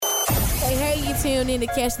Tune in to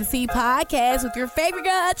Catch the Tea podcast with your favorite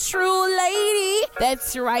girl, True Lady.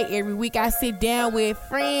 That's right. Every week I sit down with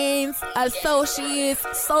friends, associates,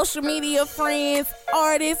 social media friends,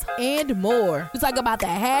 artists, and more. We talk about the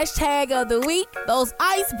hashtag of the week, those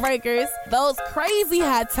icebreakers, those crazy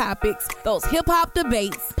hot topics, those hip-hop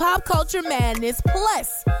debates, pop culture madness,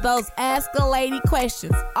 plus those Ask a Lady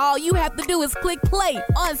questions. All you have to do is click play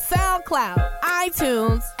on SoundCloud,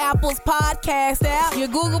 iTunes, Apple's podcast app, your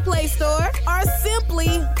Google Play Store, or simply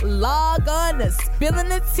log on to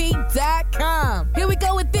spillinthetea.com. Here we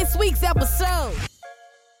go with this week's episode.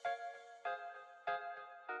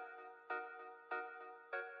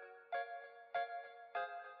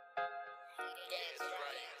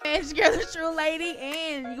 It's your girl, the True Lady,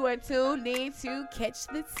 and you are tuned in to Catch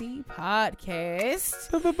the Tea podcast.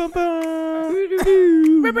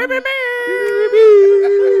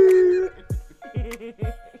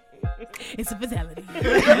 It's a fatality.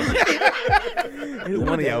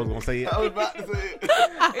 One of y'all was gonna say it. I was about to say it.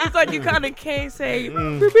 It's like you kind of can't say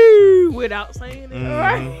without saying it.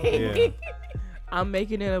 Right? Yeah. I'm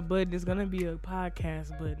making it a button. It's gonna be a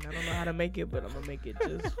podcast button. I don't know how to make it, but I'm gonna make it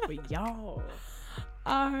just for y'all.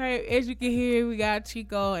 All right, as you can hear, we got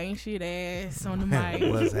Chico ain't shit ass on the mic.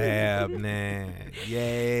 What's happening?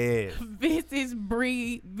 Yeah. Vintage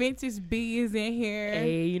B is in here.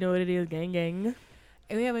 Hey, you know what it is, gang, gang.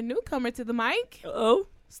 And we have a newcomer to the mic, Oh,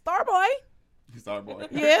 Starboy. Starboy.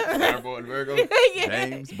 Yeah. Starboy and Virgo. Yeah.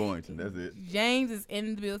 James Boynton. That's it. James is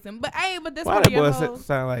in the building. But hey, that's Why one that of your boy hoes.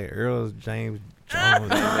 sound like Earl James Jones?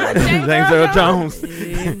 James James Earl Earl Jones.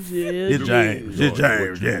 James. It's James. It's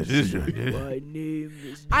James. Yes, it's James. My name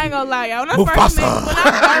is I ain't gonna lie, y'all. When I first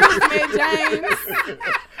met James,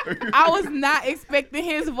 I was not expecting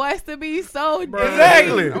his voice to be so deep.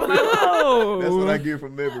 Exactly. Oh. That's what I get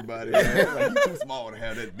from everybody. Man. Like, you too small to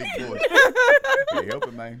have that big voice. Hey, help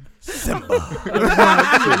it, man. Simba.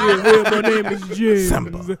 My name is James.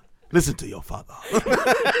 Simba. Listen to your father.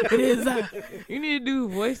 It is. You need to do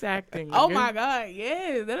voice acting. Oh okay? my God,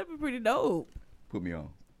 yeah, that'd be pretty dope. Put me on.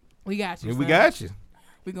 We got you. We son. got you.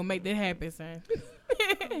 We gonna make that happen, son.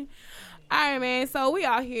 All right, man. So we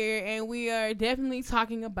out here, and we are definitely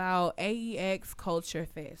talking about AEX Culture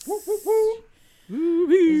Fest.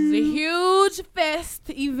 It's a huge fest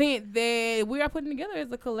event that we are putting together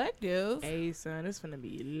as a collective. Hey, son, it's gonna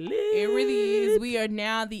be lit. It really is. We are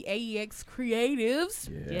now the AEX Creatives.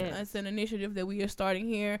 Yeah. It's an initiative that we are starting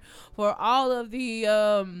here for all of the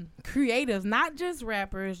creatives, not just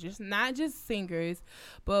rappers, not just singers,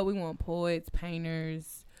 but we want poets,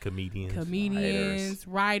 painters, Comedians.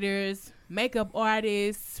 writers, makeup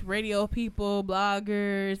artists, radio people,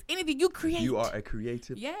 bloggers, anything you create. You are a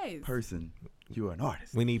creative Yes. person. You are an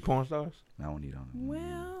artist. We need porn stars. I don't need on.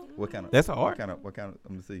 Well, What kind of? That's an art. What kind of?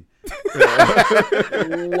 I'm gonna see.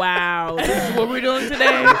 Wow, this is what we're doing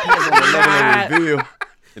today. Level of reveal.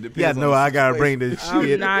 It depends Yeah, on no, the I gotta situation. bring this I'm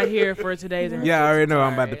shit. not here for today's. Yeah, I already know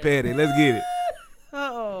I'm about to pad it. Let's get it.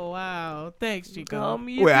 oh wow, thanks, Chico.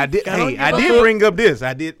 Well, I did. Hey, I did bring up this.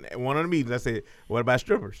 I did one of the meetings. I said, "What about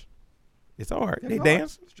strippers? It's art. That's They art.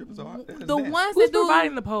 dance. Strippers are art. That's The dance. ones Who's that do,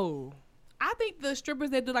 providing the pole? I think the strippers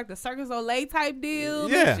that do like the Circus Olay type deals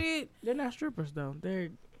Yeah. and shit. They're not strippers though. They're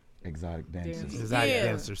Exotic dancers. Exotic Yeah.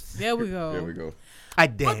 dancers. There we go. There we go. I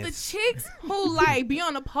But the dance. chicks who like be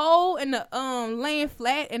on the pole and the laying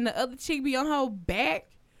flat and the other chick be on her back,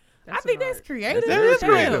 I think that's creative. That is as hell.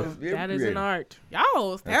 creative. Very that is creative. an art.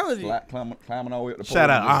 Y'all was That's talented. climbing all the way up the pole. Shout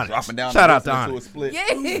out and just Onyx. dropping down Shout the out to into a Onyx. split.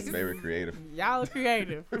 Yes. Very creative. Y'all are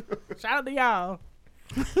creative. Shout out to y'all.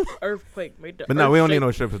 Earthquake made the. But no, we don't need earth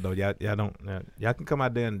no strippers though. Y'all don't. Y'all can come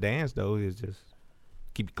out there and dance though. It's just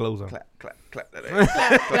keep your clothes on. Clap, clap, clap that ass.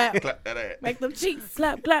 Clap, clap. Clap that ass. Make them cheeks. shake.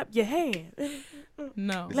 Clap, clap your hand.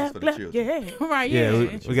 No. This is Clap, for the clap children. your hand. Right, Yeah,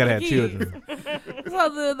 yeah. we gotta have Kids. children.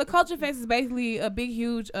 So the Culture Fest is basically a big,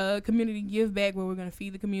 huge community give back where we're going to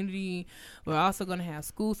feed the community. We're also going to have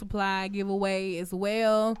school supply giveaway as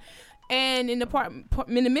well. And in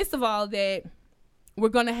the midst of all that, we're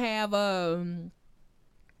going to have our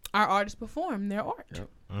artists perform their art. Yep.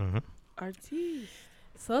 Mm-hmm. Artiste.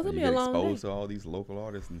 So it's going to You be get a long day. exposed to all these local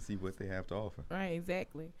artists and see what they have to offer. Right,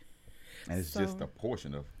 exactly. And it's So- just a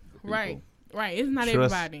portion of the people. Right. It's not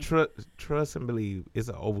everybody. Trust and believe. It's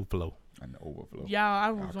an overflow. And the overflow. Y'all, I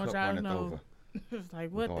Our want cup y'all to runneth know. over. It's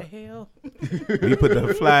like, what the Lord. hell? We put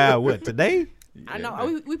the flyer out what today? I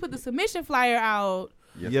know. We put the submission flyer out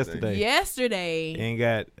Yesterday. yesterday. And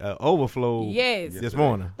got overflow. Yes. This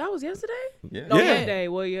morning. That was yesterday. Yeah. No, Yeah. Monday.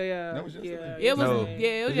 Well, yeah. That was yesterday. It was No. it was It's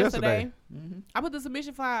yesterday. yesterday. Mm-hmm. I put the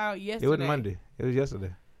submission flyer out yesterday. It wasn't Monday. It was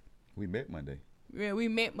yesterday. We met Monday. Yeah, we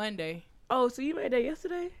met Monday. Oh, so you made that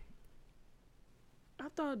yesterday? I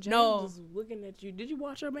thought James No. was looking at you. Did you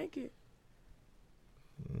watch her make it?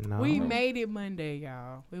 No. We made it Monday,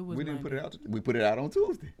 y'all. It was We didn't Monday. put it out. We put it out on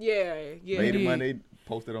Tuesday. Yeah. Made it did. Monday.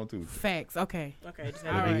 Posted on Tuesday. Facts. Okay. Okay, just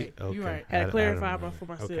All had to, right. Okay. You right. had to clarify I don't for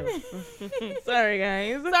know. myself. Okay. Sorry,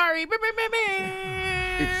 guys. Sorry.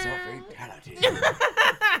 It's a fatality.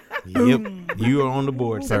 Yep. You are on the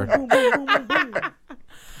board, sir.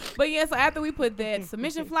 But yeah, so after we put that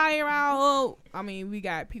submission flyer out, I mean, we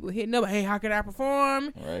got people hitting up, hey, how can I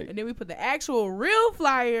perform? Right. And then we put the actual real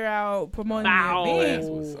flyer out promoting Wow. the The event.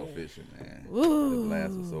 blast was so official, man. Ooh. The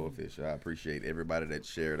blast was so official. I appreciate everybody that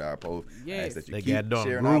shared our post. I Yes. ask that you They keep got done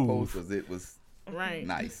sharing our groove. posts because it was Right.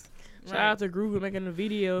 nice. Shout out to Groove for making the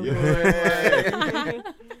video. Yeah.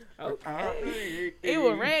 Okay. It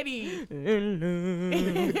was ready.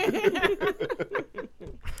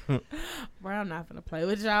 Bro, I'm not gonna play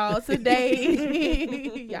with y'all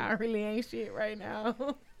today. Y'all really ain't shit right now.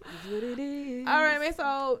 That's what it is. All right, man.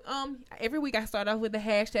 So, every week I start off with the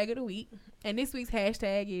hashtag of the week, and this week's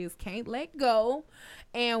hashtag is "Can't Let Go."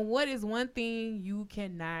 And what is one thing you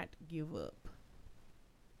cannot give up?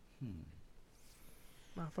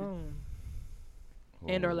 My phone.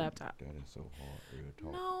 And our laptop. That is so hard.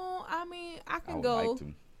 Real talk. No, I mean I I can would go. like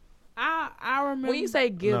to. I remember When you say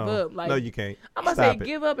give No. up, like No, you can't. I'm gonna Stop say it.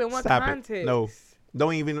 give up in what Stop context? it. No.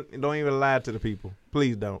 Don't even lie to the people.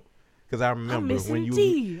 Please don't. Because I I'm remember missing when you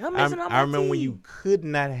tea. I'm missing all my I remember when tea. you could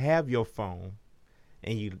not have your phone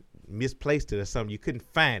and you misplaced it or something, you couldn't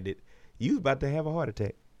find it. You was about to have a heart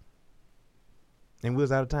attack. And we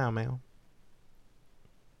was out of town, man.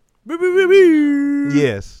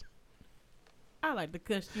 Yes. I like to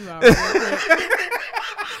cuss you out. Real quick.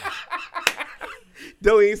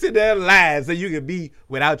 Don't even sit there and lie so you can be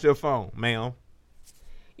without your phone, ma'am.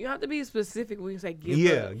 You have to be specific when you say give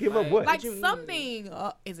Yeah, up. give up what? Like you mean? something.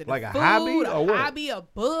 Is it Like a a food, hobby or what? hobby, a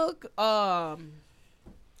book? I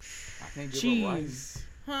can't give up writing. Cheese.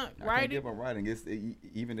 Huh? I can't Right? give up writing.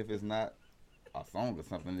 Even if it's not a song or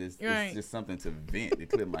something, it's Right. just something to vent to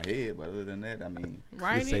clear my head. But other than that, I mean, You say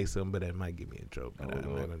Right? something, but that might get me in trouble. But Oh, I'm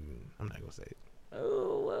Lord. not gonna say it.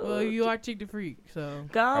 Oh, Well, you are chick the freak, so.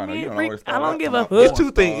 Call Oh, no, me you a don't freak. always I start don't up give to a my fuck. It's two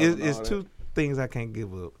Porn things. stars and It's all two things I can't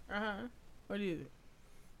give up. What is it?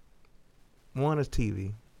 One is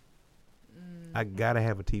TV. I gotta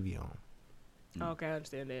have a TV on. Okay, I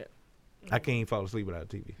understand that. I can't even fall asleep without a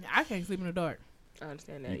TV. I can't sleep in the dark. I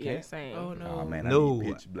understand that. You Yeah, can't? same. Oh no. oh man, No. I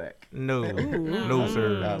need pitch black. No, Ooh. no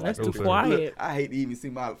sir. That's no, too sir. quiet. Look, I hate to even see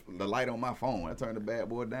the light on my phone. I turn the bad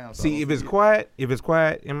boy down. So I See, don't if it's it.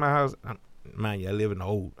 quiet in my house, mind you, I live in an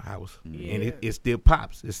old house, Yeah. and it still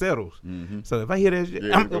pops, it settles. Mhm. So if I hear that shit,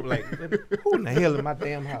 Yeah. I'm like, who in the hell in my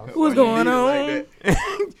damn house? What's Why you going need it on? Like that?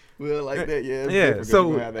 Well, like that, yeah. it's Yeah, different 'cause you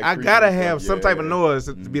so gonna have that I creeping gotta stuff. have some Yeah, type of yeah. noise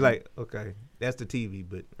to be Mhm. like, okay, that's the TV,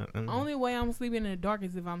 but Only way I'm sleeping in the dark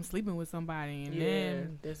is if I'm sleeping with somebody, and Yeah,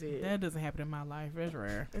 then that's it. that doesn't happen in my life. That's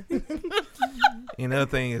rare. And the other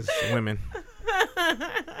thing is women.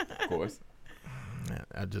 Of course.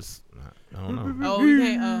 I don't know. Oh, you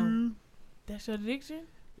can't. That's your addiction.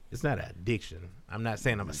 It's not an addiction. I'm not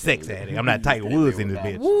saying I'm a sex addict. I'm not Tiger Woods in this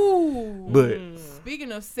bitch. Woo. But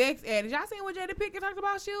Speaking of sex addicts, y'all seen what Jada Pinkett talked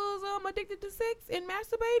about? She was addicted to sex and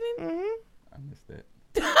masturbating. I missed that.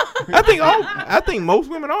 I think most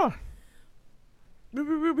women are.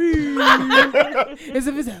 It's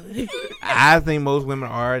a fatality. I think most women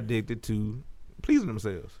are addicted to pleasing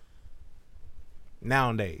themselves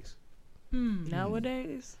nowadays.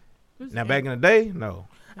 Nowadays, Now back in the day, no.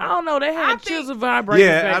 I don't know. They I had think- chills and vibrators.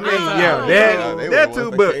 Yeah, I back mean, then. yeah, They that were too. the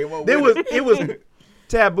ones But that came up it with was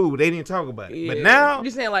taboo. They didn't talk about it. But Yeah. now, you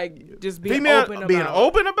saying like just being female open being about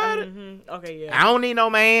open about it. Okay, yeah. I don't need no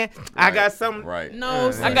man. I Right, got something. Right. No,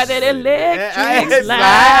 I got that I electric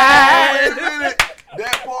slide. slide.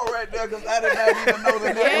 That part right there, because I did not even know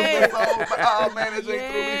the name of the song. But, oh, man, it just threw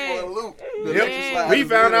me for a loop. The Yep. electric slide We is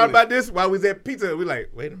found out literally- about this while we was at pizza. We like,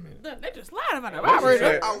 wait a minute. They just lied about it. What she Vibrator.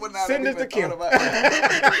 said? I would not Send have this to even Kim. thought about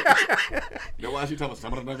it. That's why she told us.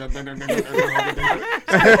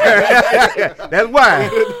 That's why.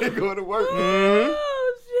 They go to work. Mhm.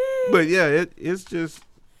 Oh shit. But yeah, it's just,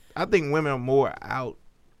 I think women are more out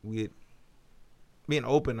with being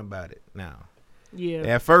open about it now. Yeah.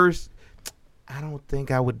 At first, I don't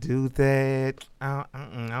think I would do that. I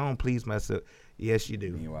don't please myself. Yes, you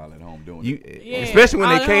do. Meanwhile, at home doing You, it. Yeah. especially when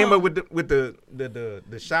All they came at up with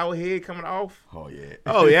the shower head coming off. Oh, yeah.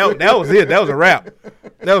 Oh yeah, that was it. That was a wrap.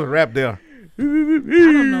 That was a wrap there. I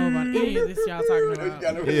don't know about any of this y'all talking You about.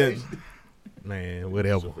 gotta Yeah, really- man,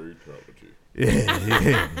 whatever. Very proud of you.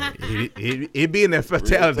 Yeah, it be in that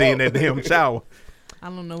fatality in that damn shower. I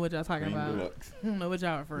don't know what y'all talking Cream about. Deluxe. I don't know what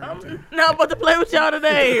y'all referring to. Now I'm about to play with y'all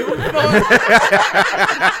today.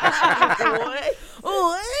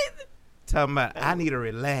 What? Talking about I need to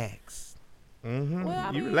relax. Mm-hmm. Well, I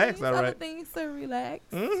You mean, relax, there's all other right. things to relax.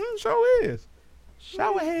 Mm-hmm. Sure is.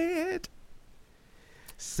 Shower head.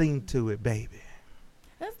 Sing to it, baby.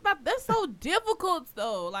 That's so difficult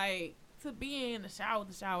though. Like to be in the shower with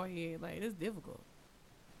the shower head. Like it's difficult.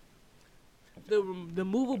 The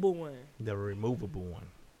movable one. The removable one.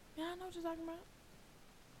 Yeah, I know what you're talking about.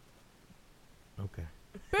 Okay.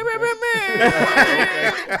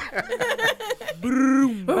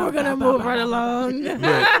 We're gonna move right along.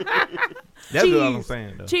 That's what I'm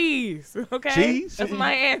saying, though. Cheese. Okay. Cheese? That's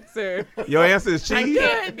my answer. Your answer is I cheese?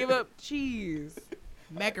 can't give up cheese.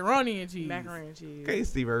 Macaroni and cheese. Macaroni and cheese. Okay,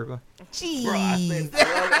 Steve Urkel. Cheese. Bro, I said,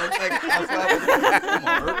 come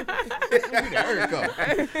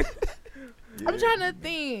on, I'm trying to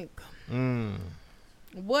think. Mm.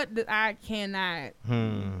 What that I cannot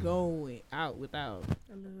Hmm. go out without.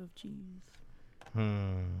 I love cheese.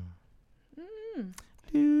 Hmm.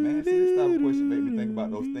 Man, see, this type of question made me think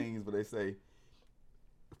about those things where they say,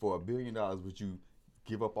 for $1 billion, would you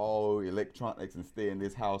give up all electronics and stay in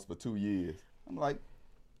this house for 2 years? I'm like,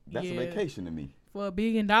 that's a Yeah. vacation to me. For $1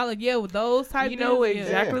 billion, yeah, with those type You know deals, yeah.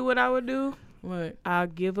 exactly what I would do? What? I'll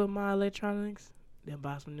give up my electronics, then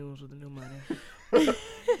buy some new ones with the new money.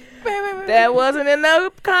 That wasn't in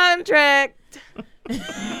the contract.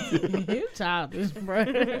 You childish, bro.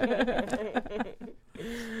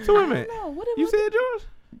 So wait a minute. No, what You said yours?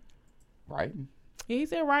 Writing. he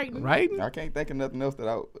said writing. Writing? I can't think of nothing else that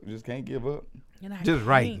I just can't give up. And I Just can't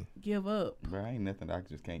writing. Give up. Bro, ain't nothing I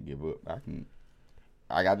just can't give up.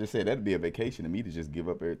 Like I just said, that'd be a vacation to me to just give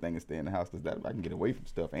up everything and stay in the house because that I can get away from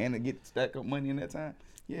stuff and to get stack up money in that time.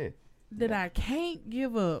 Yeah. That I can't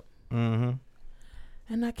give up. Mm-hmm.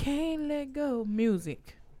 And I can't let go.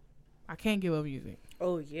 Music. I can't give up music.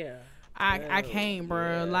 Oh, yeah. I can't,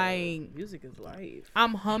 bro. Like, music is life.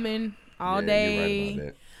 I'm humming all Yeah, day. you're right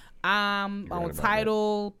about I'm You're on right about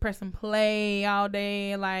Tidal, pressing play all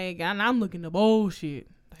day. Like, and I'm looking to bullshit.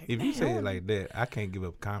 Like, If you say damn, it like that, I can't give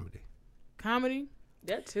up comedy. comedy.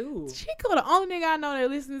 That too. Chico, the only nigga I know that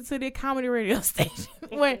listens to the comedy radio station.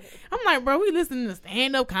 Where I'm like, bro, we listening to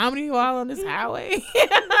stand up comedy while on this highway.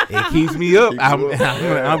 It keeps me up. Keep you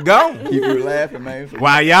up. I'm gone. that. Keep you laughing, man. So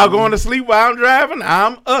While y'all going to sleep while I'm driving,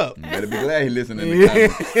 I'm up. you better be glad he listening to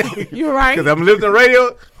comedy. You're right. Because I'm listening to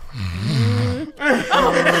radio.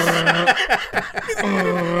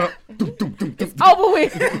 It's over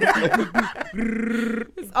with.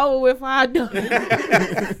 It's over with. I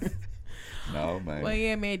done. No, man. Well,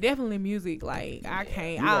 yeah, man, definitely music. Like, I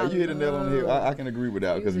can't. You, know, you hit the nail on the head. I can agree with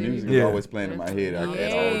that because music is Yeah. always playing in my head at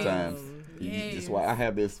all times. Yes. That's why I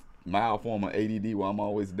have this mild form of ADD where I'm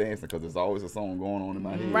always dancing because there's always a song going on in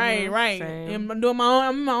my head. Right. Same. And I'm doing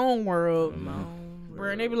I'm in my own world.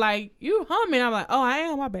 Bro, and they be like, you humming. I'm like, oh, I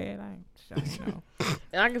am. My bad. I ain't. No.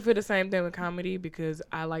 And I can feel the same thing with comedy because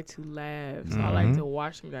I like to laugh. So I like to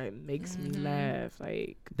watch something that makes me laugh.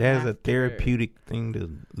 Like, That's a laughter. therapeutic thing to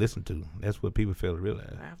listen to. That's what people fail to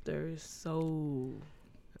realize. Laughter is so.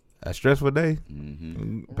 A stressful day,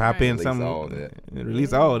 Mm-hmm. pop Right. in Release something. all that.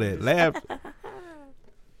 Release all that. Laugh.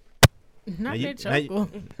 Not you- that chuckle.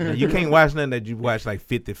 Now, you can't watch nothing that you watched like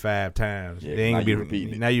 55 times. Yeah, They ain't now gonna be you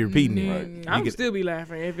repeating it. Now you're repeating it. Right. I'm could- still be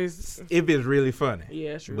laughing if it's. If it's really funny.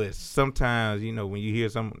 Yeah, it's true. But sometimes, when you hear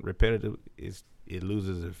something repetitive, it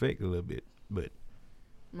loses its effect a little bit. But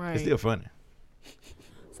Right. it's still funny.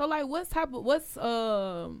 So, like, what's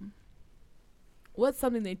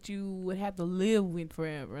something that you would have to live with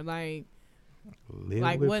forever? Like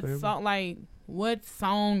what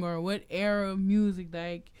song or what era of music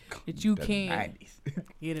like that you The can't? 90s.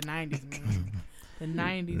 Yeah, the 90s music. The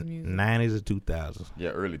 90s music. 90s or 2000s. Yeah,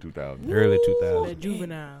 early 2000s. Early That 2000s.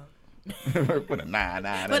 juvenile. Put a 9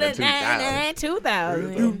 But in a the 2000.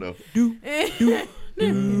 2000.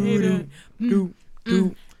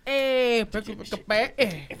 Hey,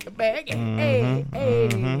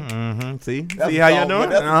 See? That's See a how song, y'all but doing?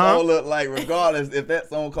 That's a song look like regardless if that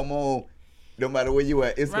song come on, no matter where you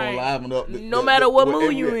at, it's Right. gonna liven up. No matter what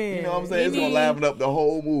mood you every- in. You know what I'm saying? It's gonna liven up the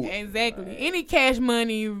whole mood. Exactly. Any Cash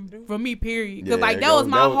Money for me, period. Because, Yeah, like, that was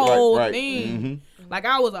my whole right. thing. Mhm. Like,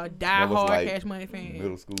 I was a That was diehard like Cash Money fan.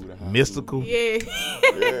 Middle school. to high school. Mystical. Yeah.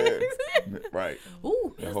 Yeah. Right.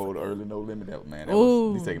 Ooh. That whole early No Limit, that man. That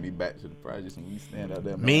Ooh. was, he's taking me back to the projects when we stand out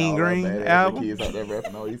there. Man, Mean all our Green badass album? kids out there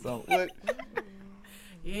rapping all these songs. What?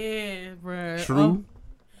 Yeah, bruh. True.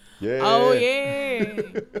 Yeah. Oh, yeah.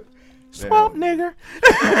 Swamp nigger.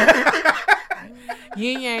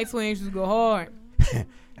 Yin Yang Twins used to go hard.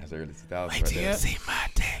 That's early 2000s right there. Yep. See my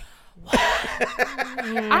day.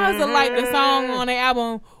 I also like the song on the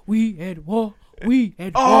album, We at War. We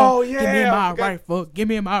at Oh, war. yeah, Give me I my forgot. rifle. Give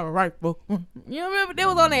me my rifle. You remember that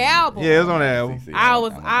was on the album? Yeah, it was on the album.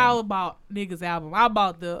 I bought niggas album. I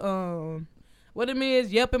bought the what it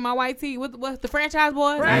is, Yep in my white tee. What's the Franchise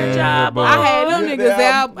Boys? Franchise Boys. I had them Yeah, niggas the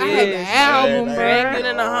album. I had the album, Yeah, bro. Banging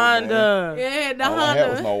in the Honda. Yeah, the All I had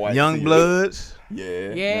was Honda. my white Young tee. Bloods.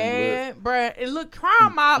 Yeah. Yeah, bruh. And look,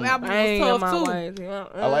 Crime Mob album I ain't was got tough my too.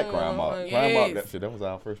 white. I like Crime Mob. Crime Yes. Mob, that was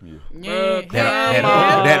our freshman year. Yeah,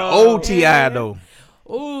 That old T.I. though.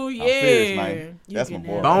 Oh I'm serious, yeah. man. That's my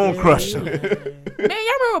boy. Bone Crusher. Man, y'all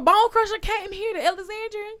remember Bone Crusher came here to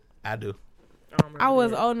Alexandria? I do. I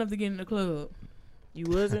was old enough to get in the club. You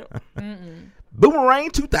wasn't?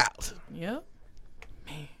 Boomerang 2000. Yep.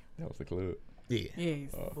 That was the club. Yeah. Yes.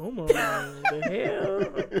 Boomerang. The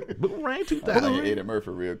hell? Boomerang I like 2000. Eddie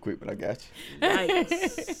Murphy real quick, but I got you.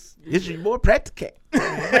 Nice. It's your boy Practical.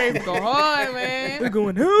 Praise go hard, man. We're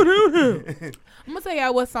going hoo. I'm gonna tell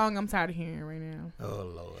y'all what song I'm tired of hearing right now. Oh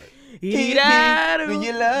Lord. Do you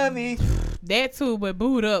love me? That too, but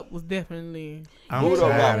Boot Up was definitely I'm Boot Up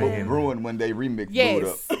got tired of hearing ruined when they remixed Boot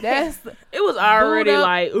Up. yes. That's It was already Boot Up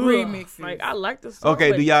like remixes. Like I like the song.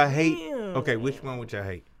 Okay, but do y'all hate? damn. Okay, which one would y'all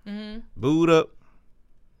hate? mm-hmm. Boot Up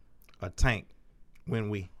or Tank? When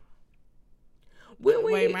we? When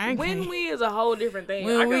Wait, man, I when can't. we is a whole different thing.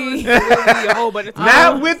 When I can we- listen to When We a whole bunch of times.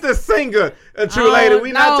 Not with the singer, a true lady.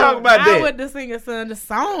 We not talking about not that. with the singer, son. The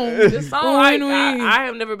song. This song, When I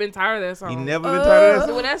have never been tired of that song. You never been tired of So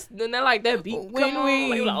that when that like that beat When come on,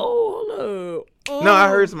 we- like, oh hold up. song? No, I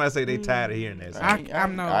heard somebody say they tired of hearing that song.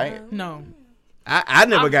 I'm no. I ain't- No. I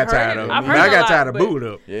never I've got heard tired it. of it. I've But heard I it a got lot, tired of but Boot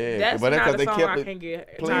Up. Yeah, That's but that's not because a they song kept I it can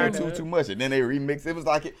get playing tired of. too much, and then they remixed. It was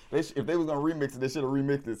like if they was gonna remix it, they should have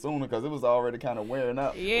remixed it sooner because it was already kind of wearing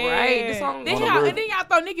out. Yeah. Right, the song- Then One of y'all, those- and then y'all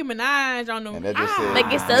throw Nicki Minaj on them. And that just said Make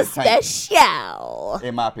it so it tanked, special.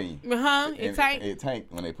 in my opinion. It tanked. It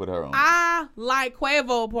tanked when they put her on. I like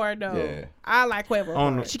Quavo part though. Yeah. I like Quavo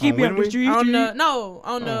On part. the, She keep me on on When the We? street. On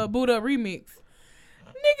the Boot Up remix.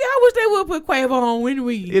 Nigga, I wish they would put Quavo on When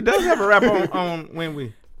We. It does have a rap on When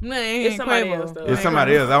We. Man, It's somebody Quavo. else, though. It's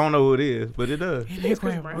somebody else. I don't know who it is, but it does. It's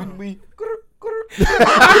Quavo. When we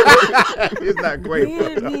It's not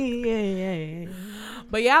Quavo.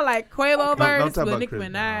 But y'all like Quavo Don't verse talk with about Nicki Chris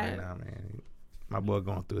Brown right Minaj. now, man. My boy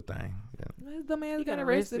going through a thing. Yeah. The man got got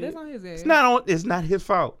arrested. arrested. That's on his ass. It's not his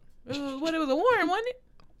fault. It was a warrant, wasn't it?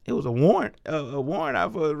 It was a warrant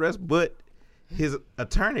out for arrest, but his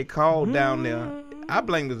attorney called down there. I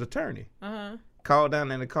blame his attorney. Uh-huh. Called down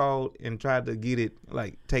there and tried to get it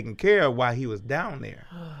like taken care of while he was down there.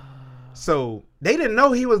 So they didn't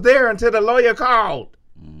know he was there until the lawyer called.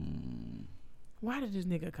 Why did this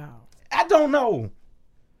nigga call? I don't know.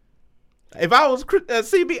 If I was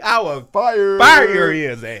CB, I would fire fire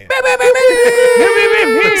his ass.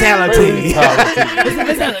 Fatality.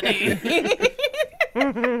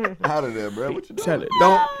 out of there, bro. What you doing?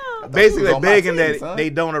 Basically was on my begging team, that son. they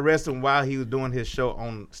don't arrest him while he was doing his show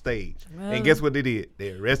on stage. And guess what they did?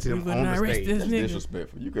 They arrested him We on gonna the arrest stage. this That's nigga.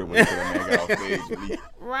 disrespectful. You could have waited till that man got off stage. And he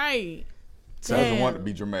Right. doesn't want to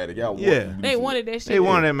be dramatic. Y'all want Yeah. him to be They some- wanted that shit. They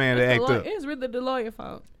wanted that man to It's act the up. It's really the lawyer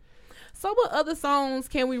fault. So what other songs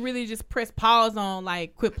can we really just press pause on,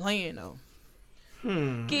 like quit playing though?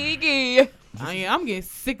 Kiki. I'm getting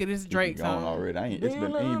sick of this Drake gone song. already. It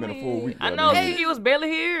ain't been a full week. I bro. know They- Kiki was barely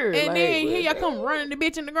here. And Like, then here y'all come running the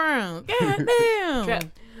bitch in the ground. God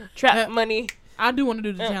damn. Trap money. I do want to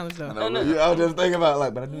do the challenge though. I know, I was just thinking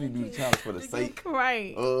about but I do need to do the challenge for the sake.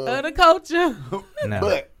 Right. Of- Of the culture. No.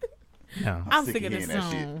 But No. I'm sick sick of of this hearing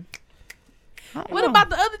that shit. song. What about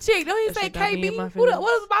the other chick? Don't he That say shit got me KB? in my What feelings.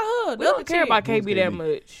 was about her? We The other don't care chick? about KB that KB?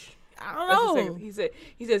 much. I That's the don't know. second-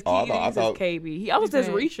 He says Kiki. Oh, I He thought- says KB. He always says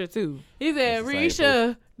said- Risha too. He said, It's the same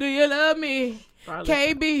Risha, do you love me? Probably.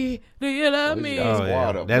 KB, do you love me? Oh, Oh, Squad yeah.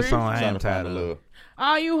 up. That song I Trying am to tired find the of. love.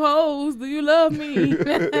 All you hoes, do you love me?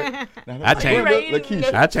 I changed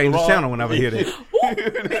Lakeisha. I changed the Wrong. channel whenever I hear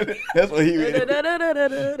that. That's what he read.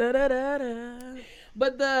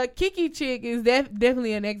 But the Kiki chick is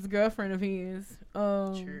definitely an ex-girlfriend of his.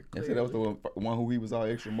 They said that was the one who he was all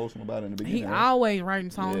extra emotional about in the beginning. He right? always writing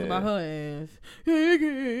songs Yeah. about her ass.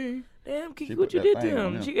 Kiki. Damn, Kiki, She what put you that did to thing on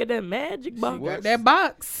him? him. She got that magic box. what? That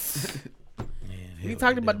box. We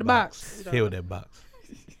talked about the box. Hell with that box.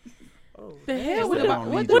 The hell What with the the- box?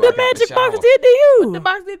 what What the What the the Like out the magic box shower. did to you? the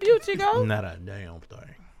box did to you, Chico? Not a damn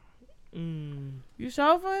thing. You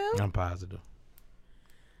sure for him? I'm positive.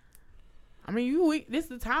 I mean, this is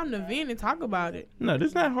the time to vent and talk about it. No, this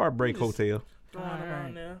is not Heartbreak Hotel.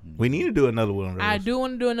 Around there. We need to do another one of those. I do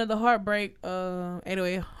want to do another heartbreak,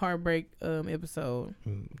 808 heartbreak episode.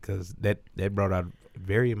 Because that brought out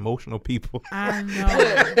very emotional people. I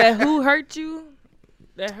know. That who hurt you?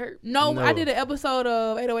 That hurt. No, No. I did an episode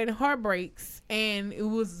of 808 and Heartbreaks, and it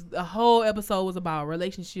was the whole episode was about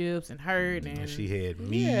relationships and hurt, and She had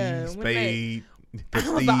me, Yeah, when Spade,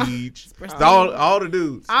 Prestige, Prestige. all the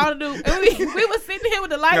dudes. all to do. And we was sitting here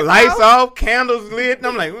with the lights, The lights off, candles lit, and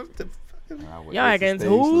I'm like, what the fuck? Y'all acting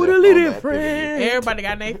totally different. Everybody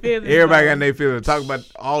got their feelings. Everybody got their feelings. Talk about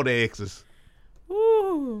all the exes.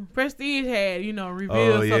 Ooh, Prestige had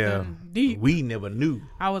revealed something deep. We never knew.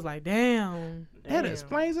 I was like, damn. That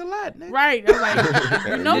explains a lot, nigga. Right. I was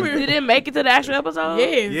like, Did it make it to the actual episode?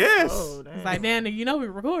 Yes. Yes. Oh, damn. It's like, damn, nigga,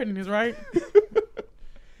 we're recording this, right?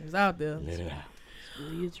 It's out there. Let it out.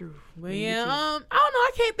 Really the truth. But yeah, I don't know.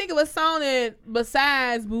 I can't think of a song that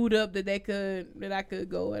besides "Boot Up" that I could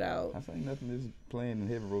go without. I think nothing is playing in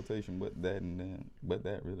heavy rotation but that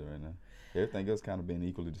really right now. Everything else kind of been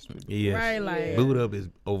equally distributed. Yes. Right, like Boot Up is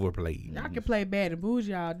overplayed. y'all can play Bad and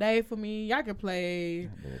Bougie all day for me. Y'all can play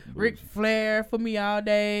Bad Ric Flair for me all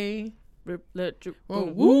day. Let you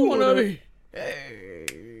Woo on that beat.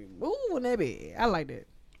 Hey, woo on that beat. I like that.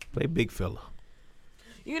 Play Big Fella.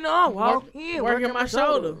 You know, I walk in, working my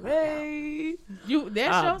shoulder. Hey,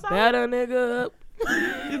 That's I your song? better nigga up.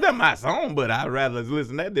 It's not my song, but I'd rather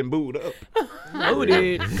listen to that than Boot Up. Who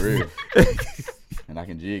did? Real. And I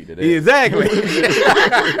can jig to that. Exactly.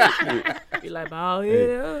 Be like, ball head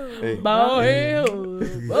up. Hey. Ball head.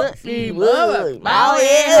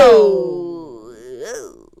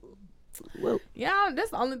 Yeah, that's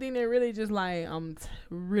the only thing that really just like I'm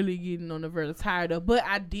really getting on the verge of tired of. But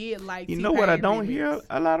I did like. You know what I T-Pain don't remix. hear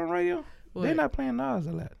a lot on radio? What? They're not playing Nas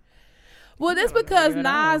a lot. Well, that's because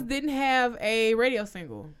Nas didn't have a radio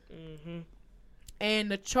single, Mm-hmm. and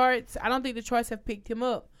the charts. I don't think the charts have picked him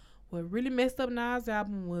up. What really messed up Nas'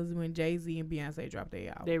 album was when Jay-Z and Beyonce dropped their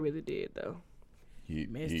album. They really did though.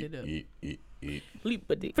 Messed it up. Leap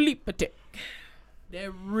a dick. Flip attack.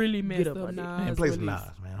 That really messed up up on it. Nas. Man, play some release.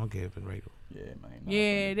 Nas, man. I don't care if it's radio. Yeah, man.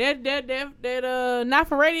 Yeah, that not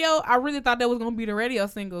for radio. I really thought that was gonna be the radio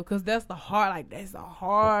single because that's the hard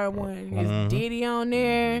one. It's Diddy on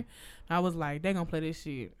there. I was like, they gonna play this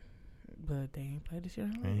shit, but they ain't play this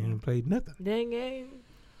shit. They ain't played nothing. Dang ain't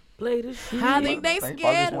play this shit. I think they I scared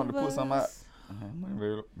just wanted of to put something out. us.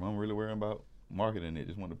 I'm really worrying about marketing it.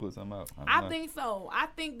 Just wanted to put something out. I think so. I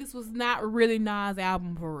think this was not really Nas'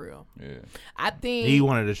 album for real. Yeah. I think He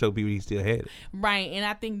wanted to show people he still had it. right, and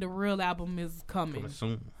I think the real album is coming.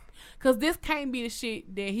 Soon. Cause this can't be the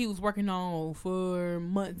shit that he was working on for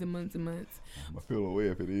months and months and months. I'm gonna feel away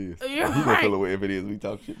if it is. Yeah, He gonna right. feel away if it is. We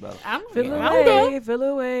talk shit about it. I'm Feel okay. away, feel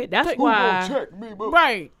away. That's Who gonna why. check me, bro?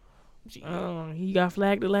 Right. He got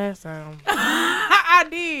flagged the last time. I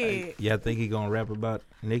did. Y'all think he gonna rap about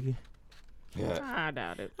Nicki? Yeah. I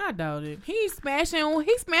doubt it. I doubt it. He's smashing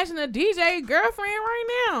a DJ girlfriend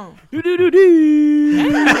right now.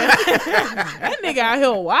 That nigga out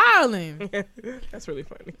here wilding. That's really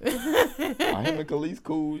funny. Are him and Khalees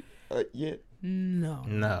cool yet? No.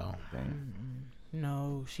 Dang.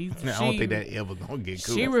 No. I don't think that ever gonna get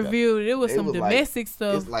cool. She revealed it was It some was like- domestic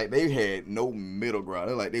stuff. It's like they had no middle ground.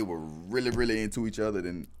 They're like they were really, really into each other.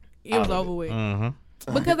 Then It was out of over it. with.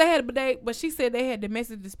 Mm-hmm. Because but she said they had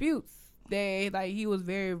domestic disputes. He was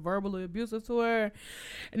very verbally abusive to her,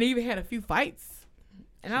 and they even had a few fights.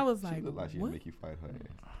 And I was She like, looked like she'd what? make you fight her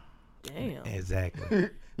ass. Damn. Exactly.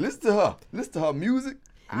 Listen to her. Listen to her music.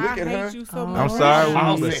 Look I at hate her. you so I'm much. sorry,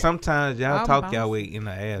 Bounce but it. sometimes y'all I'm talk bouncing. y'all way in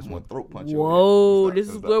the ass. I'm gonna One. throat punch you. Whoa, this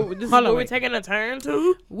is where Hold on, we're wait. taking a turn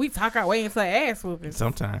to. We talk our way into ass whooping.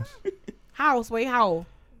 Sometimes. How?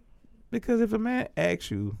 Because if a man asks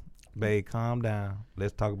you, babe, calm down.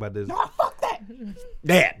 Let's talk about this. No, fuck that.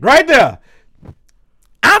 That right there.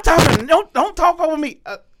 I'm talking. Don't talk over me.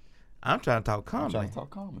 I'm trying to talk I'm calmly. trying to talk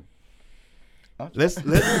calmly. Let's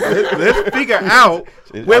figure out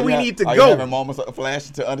where we need to are go. You having moments of flash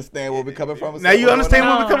to understand where we're coming from? Now you understand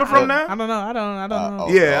where we're coming from I now? don't know. I don't know. Oh,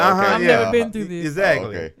 Yeah, okay. I've yeah. never been through this. Exactly.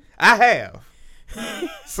 Oh, okay. I have.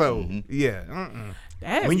 So yeah.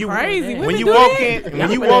 That's When you crazy. when Women you do walk that? in, Y'all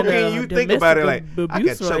when you been walk in a in, you think about it like domestic I could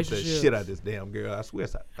abuse choke the relationship. shit out of this damn girl. I swear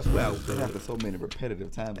I was doing After it. so many repetitive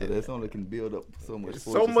times, that's only can build up so much. It's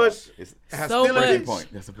force. so It's much like- It's So a hostility. much. breaking point.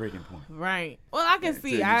 That's a breaking point. Right. Well, I can Until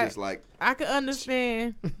see. you I just like can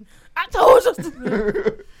understand. I told you.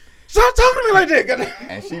 Stop talking to me like that. goddamn.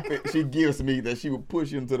 and she gives me that she will push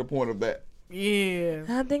him to the point of that. Yeah.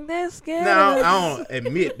 I think that's scary. Now I don't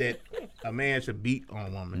admit that a man should beat on a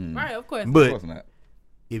woman, Right. Of course. Of but course not.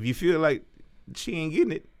 if you feel like she ain't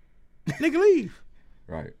getting it, nigga, leave.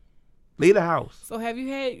 Right. Leave the house. So have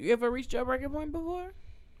you ever reached your breaking point before?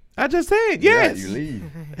 I just said yes. Yeah, you leave.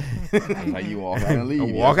 That's how you walk out and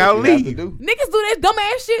leave. Walk That's out what you and have to leave. do. Niggas do that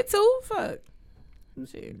dumbass shit too. Fuck.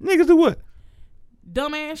 Shit. Niggas do what?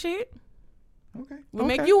 Dumbass shit. Okay. Will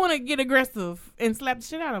make you want to get aggressive and slap the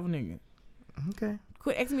shit out of a nigga. Okay.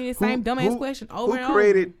 Quit asking me the same dumbass question over and Who over.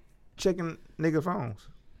 created checking nigga phones?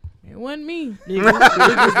 It wasn't me. Niggas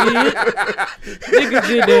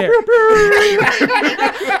did that.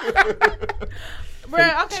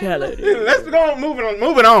 Bruh, okay. Look. Let's go.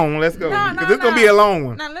 Moving on. Let's go. Because this gonna be a long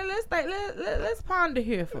one. Now let's ponder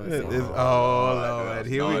here for a second. Oh Lord,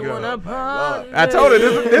 here we go. Ponder. I told her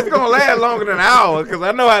this is gonna last longer than an hour because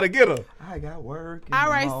I know how to get her. I got work. All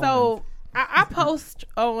right, so I post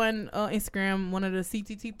on Instagram one of the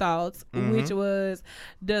CTT thoughts, which was,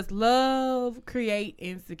 does love create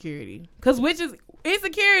insecurity? Because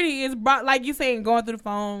insecurity is like you saying, going through the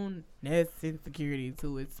phone. That's insecurity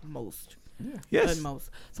to its most. Yeah. Yes. Utmost.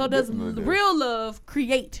 So does real love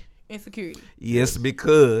create insecurity? Yes,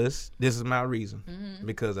 because this is my reason.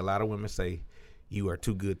 Because a lot of women say you are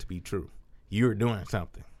too good to be true. You're doing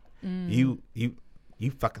something. You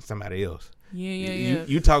fucking somebody else. Yeah.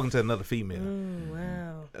 You talking to another female.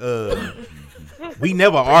 Wow. We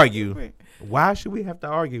never argue. Why should we have to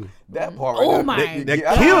argue? That part. Oh right my That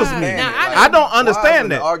kills me. Now, I don't understand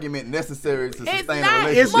why is that. an argument necessary to sustain not. a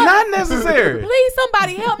relationship? It's not necessary. Please,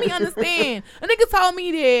 somebody help me understand. A nigga told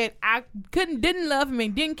me that I didn't love him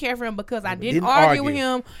and didn't care for him because I didn't argue with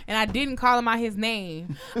him and I didn't call him out his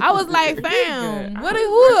name. I was like, fam,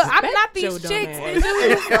 who? I'm not these chicks. You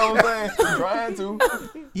know what I'm saying? I'm trying to.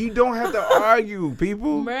 You don't have to argue,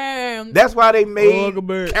 people. Man, That's why they made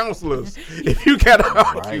counselors. If you gotta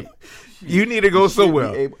argue, Right. you need to go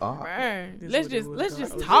somewhere. man, let's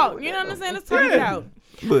just talk. You know what I'm saying? Let's talk it out.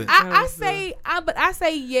 But I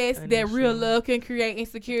say yes that real love can create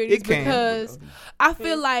insecurities It can. because I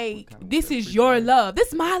feel like this is your love. This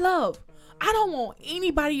is my love. I don't want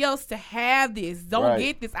anybody else to have this. Don't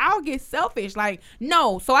get this. I'll get selfish. Like,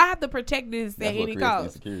 no. So I have to protect this at any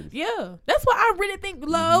cost. Yeah. That's why I really think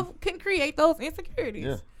love can create those insecurities.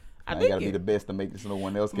 Yeah. I You think gotta be the best to make this so no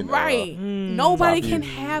one else can. Right. Nobody top can you.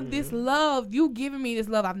 have this love. You giving me this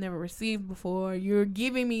love I've never received before. You're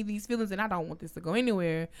giving me these feelings and I don't want this to go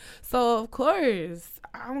anywhere. So of course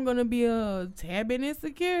I'm gonna be a tad bit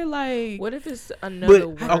insecure. Like, What if it's another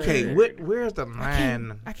word? okay, where's the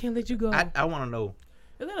line? I can't let you go. I want to know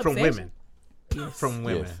Is that from obsession? women. From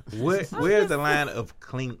women, Yes. where's the line of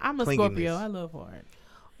clinginess? I'm a Scorpio. I love hard.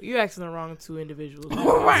 You're asking the wrong two individuals.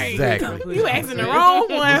 Right. Exactly. You asking the wrong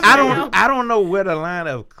one. I don't know where the line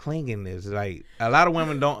of clinginess. Like, a lot of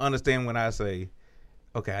women don't understand when I say,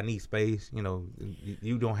 okay, I need space. You know,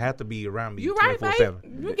 you don't have to be around me. You right, 24/7.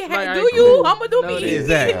 babe. You can Right, have, right. do you? I'm gonna do No, me.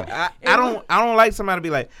 Exactly. I don't like somebody to be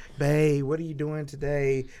like, babe, what are you doing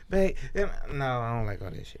today, babe? No, I don't like all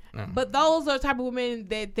that shit. No. But those are the type of women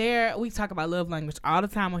that we talk about love language all the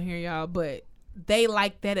time on here, y'all. But they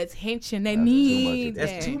like that attention. They need that.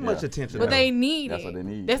 That's too much attention. But they need That's it. what they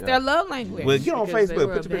need, That's yeah. their love language. Well, get on Because they Facebook,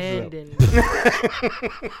 were put your pictures abandoned.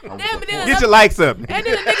 Damn it, then up. Get your likes up. and then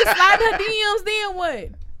the nigga slide her DMs. Then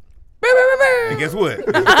what? And guess what?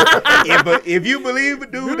 if you believe a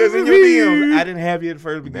dude that's in your DMs, I didn't have you at the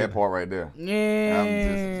first beginning. That part right there.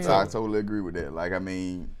 Yeah. I totally agree with that. Like, I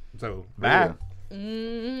mean, So, yeah. bye.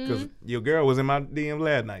 Because your girl was in my DMs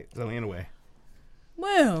last night. So, anyway.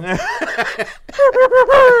 Well,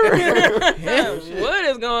 What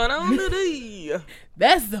is going on today?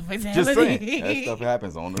 that's the fatality. Just saying. That stuff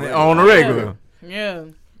happens on the regular. On the regular. Yeah.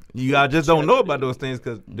 You just don't know about those things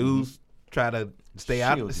because dudes try to stay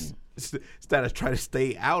out Shield try to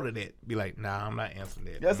stay out of that. Be like, nah, I'm not answering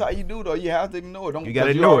that. That's how you do, though. You have to ignore it. You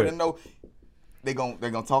gotta ignore it. Know they're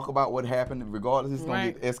gonna talk about what happened. Regardless, it's gonna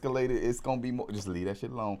Right. get escalated. It's gonna be more. Just leave that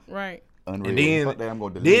shit alone. Right. Unread. And then, Fuck that, I'm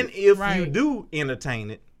gonna delete it. if you Right. do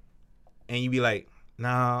entertain it, and you be like,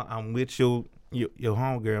 nah, I'm with your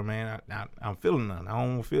homegirl, man. I'm feeling nothing. I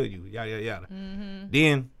don't want to feel you. Yada yada yada.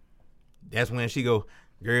 Then that's when she go,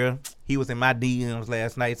 girl, he was in my DMs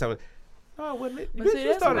last night. So, oh, well, But bitch, see, you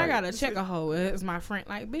that's when I started. gotta check a hoe as my friend.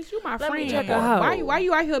 Like, bitch, you my Let me friend. check a hoe. Why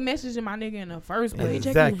you out here messaging my nigga in the first place?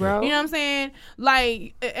 Exactly. bro. You know what I'm saying?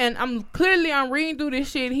 Like, and I'm reading through this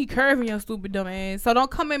shit. He curving your stupid dumb ass. So don't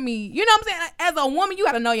come at me. You know what I'm saying? Like, as a woman, you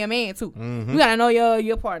gotta know your man too. You gotta know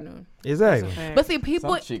your partner. Exactly. But see,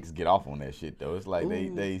 people. Some chicks get off on that shit though. It's like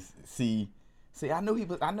they see See, I knew he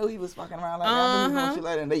was fucking around like that. I knew he was doing shit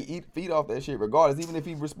like that, and they feed off that shit regardless. Even if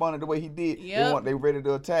he responded the way he did, they ready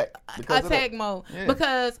to attack. Attack mode. Yeah.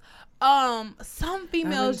 Because some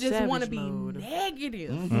females just want to be negative.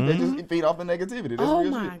 Mm-hmm. They just feed off the negativity. That's oh real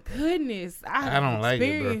my shit. goodness. I don't like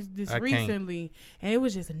it, bro. experienced this recently, and it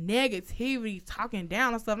was just negativity, talking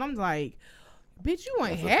down and stuff. And I'm like, bitch, you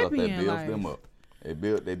ain't happy in life. Them up. They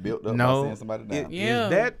built up by saying somebody down.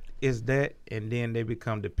 Is that, and then they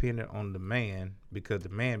become dependent on the man because the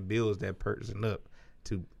man builds that person up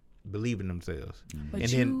to believe in themselves,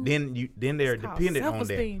 and then they're dependent on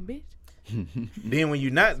that. Bitch. Then when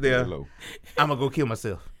you're not there, I'm gonna go kill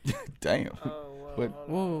myself. Damn.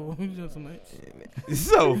 Whoa, you doing so much.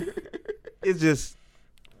 So it's just.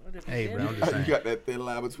 Hey, bro, I'm just saying. You got that thin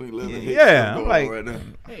line between love and hate. Yeah, I'm like, right now.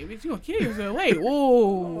 Hey, bitch, you gonna kill yourself? Wait,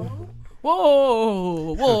 whoa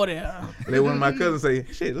there. Let one of my cousins say,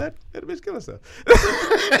 "Shit, let the bitch kill herself."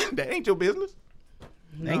 That ain't your business.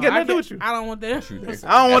 Ain't got nothing to do with you. I don't want that.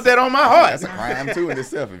 I don't want that on my heart. That's a crime too in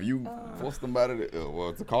itself. If you force somebody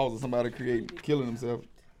to cause somebody to killing themselves,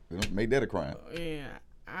 make that a crime. Yeah,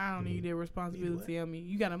 I don't need that responsibility on me.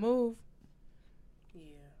 You gotta move. Yeah,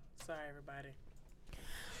 sorry everybody.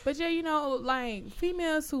 But yeah, you know, like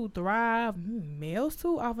females who thrive, males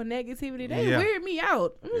too, off of negativity, they weird me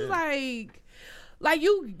out. I'm just like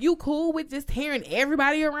you cool with just hearing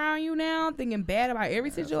everybody around you now, thinking bad about every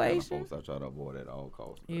situation. I try to avoid that at all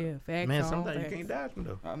costs. Yeah, facts. Man, sometimes you can't dodge them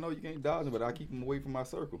though. I know you can't dodge them, but I keep them away from my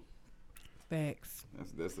circle. Facts.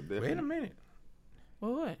 That's a definite. Wait a minute.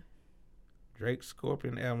 What? Drake's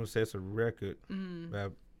Scorpion album sets a record by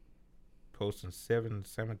posting seven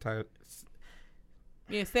titles.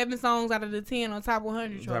 Yeah, 7 songs out of the 10 on top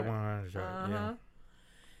 100 chart. Top 100 chart, yeah.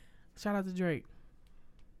 Shout out to Drake.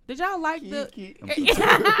 Did y'all like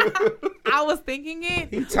I was thinking it.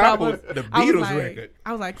 He toppled the Beatles record.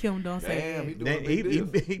 I was like, Kim, don't say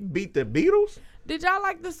it. He beat the Beatles? Did y'all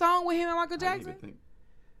like the song with him and Michael Jackson?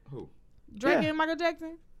 Who? Drake and Michael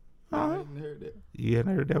Jackson? I hadn't heard that. You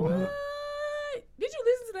hadn't heard that one? Did you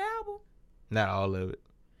listen to the album? Not all of it.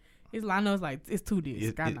 I know it's 2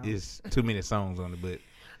 discs. It's too many songs on it, but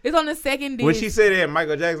it's on the second disc. When she said that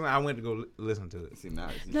Michael Jackson, I went to go listen to it. See, now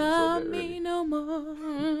love me no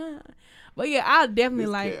more. But yeah, I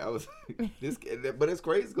definitely but it's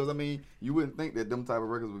crazy because I mean, you wouldn't think that them type of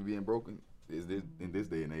records would be broken in this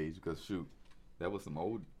day and age because shoot, that was some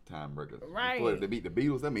old time records. Right. Before they beat the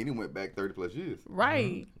Beatles, I mean, it went back 30 plus years.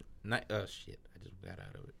 Right. Shit, I just got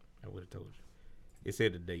out of it. I would have told you. It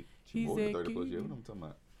said the date. More than 30 plus years. What I'm talking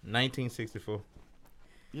about? 1964.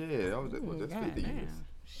 Yeah, that's 50 years.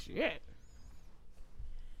 Shit.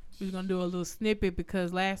 We're gonna do a little snippet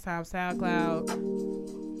because last time SoundCloud.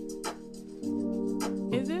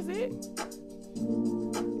 Is this it?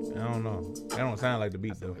 I don't know. That don't sound like the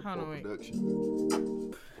beat though. Hold on, wait.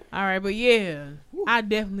 All right, but yeah, I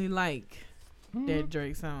definitely like that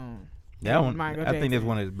Drake song. That one, I think that's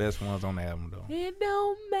one of his best ones on the album though. It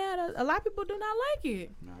don't matter. A lot of people do not like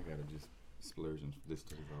it. Now I gotta just splurge and listen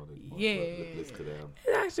to this all day. Yeah. Listen to the album.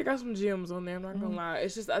 It actually got some gems on there. I'm not gonna lie.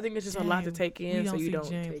 It's just I think it's just a lot to take in, so you don't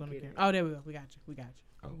take it. Oh, there we go. We got you.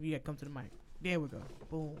 Oh. You gotta come to the mic. There we go.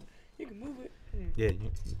 Boom. You can move it. Yeah,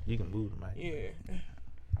 you can move the mic. Yeah.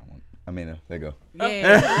 There you go.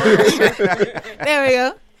 Yeah. There we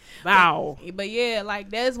go. Wow. But yeah, like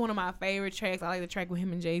that's one of my favorite tracks. I like the track with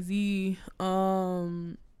him and Jay-Z.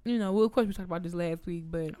 You know, of course we talked about this last week,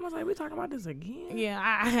 but I was like, we talking about this again? Yeah,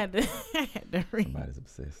 I had to read. Somebody's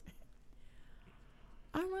obsessed.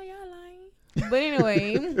 I don't know y'all lying. But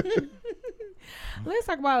anyway, let's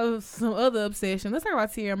talk about some other obsession. Let's talk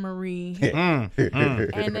about Teairra Marie. And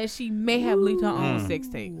that she may have leaked her own sex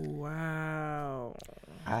tape. Wow.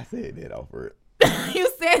 I said that off her. You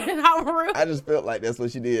said it out real. I just felt like that's what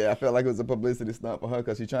she did. I felt like it was a publicity stunt for her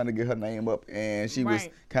because she's trying to get her name up, and she was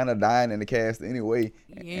kind of dying in the cast anyway.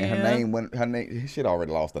 Yeah. And her name, she'd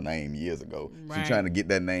already lost her name years ago. Right. She's trying to get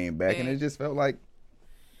that name back, and it just felt like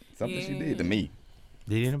something she did to me.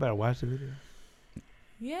 Did anybody watch the video?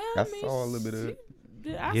 Yeah, I saw a little bit of it.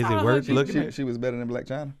 Is it worth looking at? She was better than Black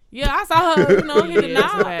China. Yeah, I saw her. Hit the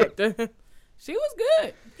nod. She was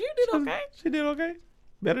good. She did okay. She did okay.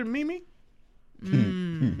 Better than Mimi.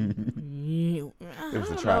 It was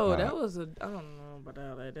a tripod. I don't know about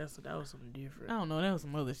that. That was something different. I don't know. That was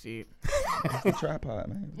some other shit. It's a tripod,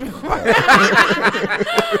 man.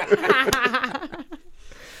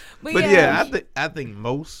 But yeah, I think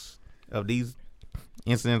most of these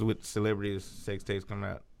incidents with celebrities, sex tapes coming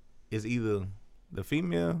out, is either the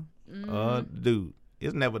female or the dude.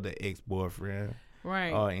 It's never the ex-boyfriend,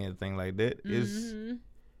 or anything like that.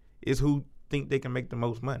 It's who think they can make the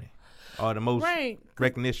most money. or the most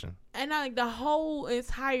recognition. And I like the whole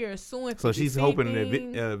entire suing. So she's hoping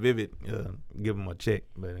that Vivid give him a check,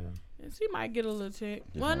 but she might get a little check.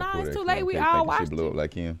 Well, nah, it's too late. We all watched it. She blew up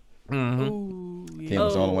like him. Mm-hmm. Ooh, yeah.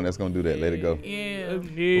 Kim's the only one that's gonna do that. Let it go. Yeah.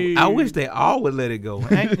 I wish they all would let it go.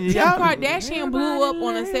 Kim Kardashian blew up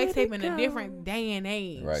on a sex tape in a different day and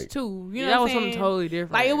age, too. You know, that was something totally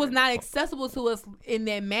different. Like it was not accessible to us in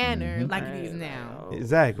that manner, like it is now.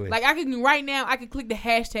 Exactly. Like I could click the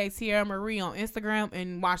hashtag Teairra Marie on Instagram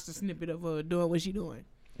and watch the snippet of her doing what she doing.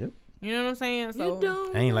 Yep. You know what I'm saying?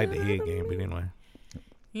 So I ain't like the head game, but anyway.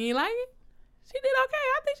 You ain't like it? She did okay.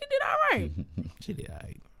 I think she did all right. She did all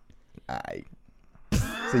right. Alright.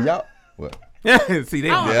 So y'all, what? See, they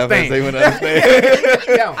understand. They wouldn't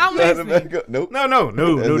understand. I'm listening. Nope. No.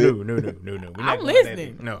 I'm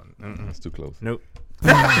listening. No. That's too close. Nope.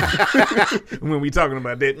 When we talking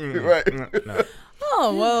about that, right? No.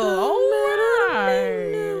 Oh well, all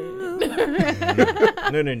right. No.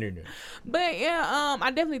 But yeah,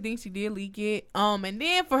 I definitely think she did leak it. And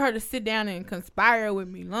then for her to sit down and conspire with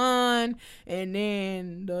Milan, and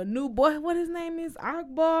then the new boy, what his name is,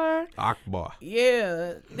 Akbar.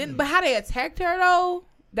 Yeah. Then, but how they attacked her though,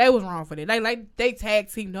 they was wrong for that. They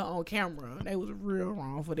tag teamed her on camera. They was real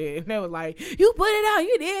wrong for that. And they was like, "You put it out,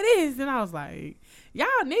 you did this," and I was like, "Y'all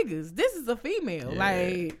niggas, this is a female." Yeah.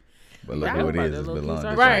 Like. But look who it is. It's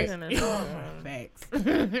Belanda. Right. Facts.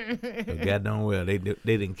 Goddamn well, they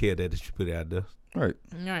didn't care that she put it out there. Right.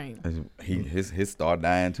 His star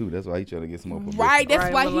dying too. That's why he trying to get some more publicity. Right.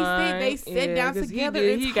 That's why he said they sat down together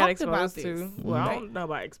and talked about this. Too. Well, I don't know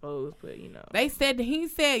about exposed, but you know. He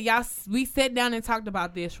said y'all. We sat down and talked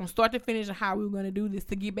about this from start to finish and how we were gonna do this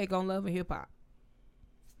to get back on Love and Hip Hop.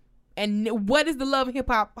 And what is the Love and Hip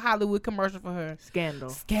Hop Hollywood commercial for her?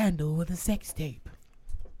 Scandal with a sex tape.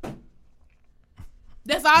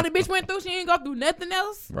 That's all the bitch went through. She ain't go through nothing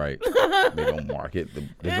else. Right. They gonna market the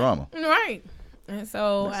drama. Right. And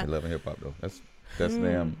so that's Love and Hip Hop though. That's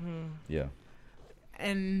them. Yeah.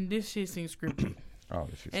 And this shit seems scripted. Oh,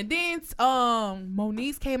 this shit. And then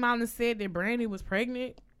Monique came out and said that Brandy was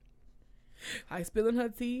pregnant. Like spilling her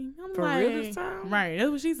tea. I'm For like, real this time? Right, that's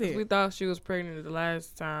what she said. We thought she was pregnant the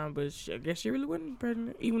last time, but I guess she really wasn't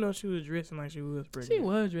pregnant, even though she was dressing like she was pregnant. She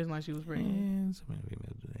was dressing like she was pregnant. So many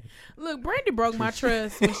females do that. Look, Brandy broke my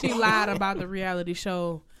trust when she lied about the reality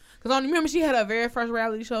show. Because remember she had her very first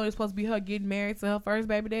reality show. It was supposed to be her getting married to her first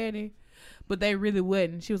baby daddy. But they really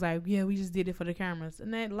wouldn't. She was like, yeah, we just did it for the cameras.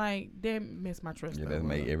 And that messed my trust. Yeah, that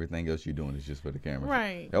made everything else you're doing is just for the cameras.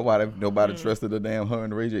 Right. That's why nobody trusted the damn her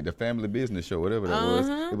and Ray J, the family business show, whatever that was.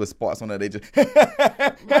 It was spots on that. They just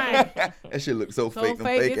right. That shit looked so fake. Them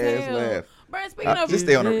fake ass laugh. But speaking of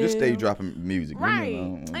just stay dropping music. Right. You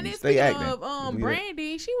know, and then stay speaking acting. of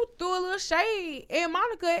Brandy, she threw a little shade at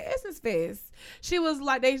Monica at Essence Fest. She was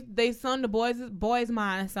like, they sung the Boys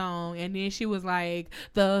Mine song, and then she was like,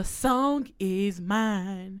 the song is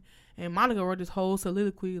mine. And Monica wrote this whole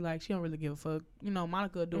soliloquy like she don't really give a fuck. You know,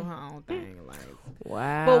 Monica doing her own thing. Like,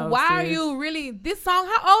 wow. But why are you really this song?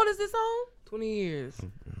 How old is this song? 20 years.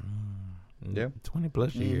 Yeah, 20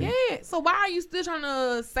 plus years. Yeah, so why are you still trying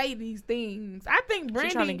to say these things? I think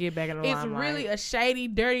Brandy trying to get back in the is limelight. really a shady,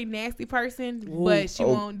 dirty, nasty person, but she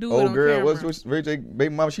won't do it on girl, camera. what's Ray J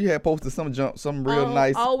baby mama? She had posted some real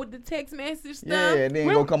nice. Oh, with the text message stuff. Yeah, and then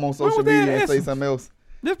go come on social media and say something else.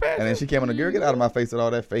 This past and then she came on the girl, get out of my face with all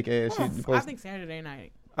that fake ass shit. I think Saturday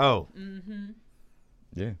night. Oh.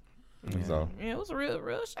 Yeah. So. Yeah, it was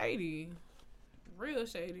real shady. Real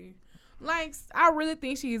shady. Like, I really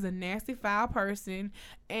think she's a nasty, foul person,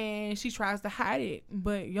 and she tries to hide it.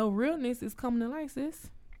 But your realness is coming to light,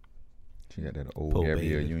 sis. She got that old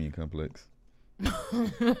Gabrielle Union complex.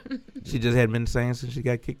 She just hadn't been the same since she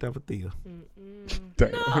got kicked off of Thea.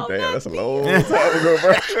 Damn, that's a long time ago,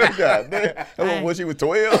 bro. God damn. That was when she was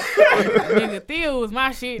 12. Nigga, Thea was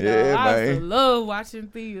my shit, though. Yeah, I used to love watching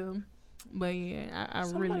Thea. But yeah,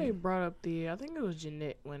 Somebody brought up Thea. I think it was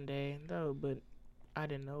Jeanette one day, though, but I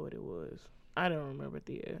didn't know what it was. I don't remember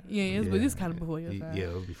Thea. Yeah, but this kind of before your time. Yeah,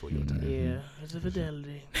 it was before your time. Yeah, it's a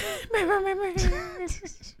fidelity.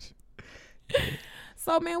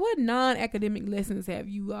 So, man, what non-academic lessons have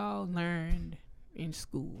you all learned in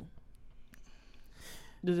school?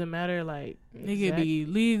 Does it matter, like... It could be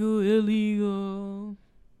legal, illegal.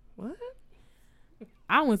 What?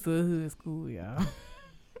 I went to a hood school, y'all.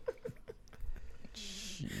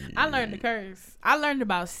 I learned to curse. I learned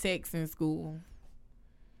about sex in school.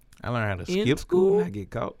 I learned how to skip school and not get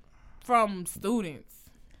caught. From students.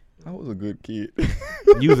 I was a good kid.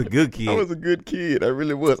 You was a good kid. I was a good kid. I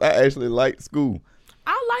really was. I actually liked school.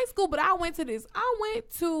 I liked school, but I went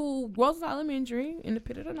to Gross Elementary in the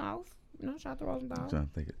pit of the North. try to throw some I'm thoughts. trying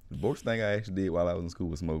to think. The worst thing I actually did while I was in school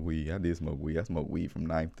was smoke weed. I did smoke weed. I smoked weed from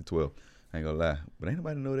 9th to 12th. I ain't gonna lie. But ain't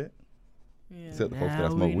nobody know that. Yeah. Except the folks that I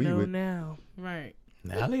smoke weed with. Now. Right.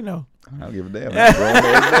 Now they know. I don't give a damn. I'm grown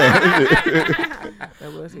ass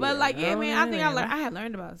man. But like, yeah, man, I think I had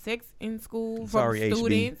learned about sex in school from Sorry,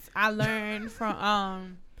 students. I learned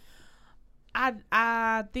from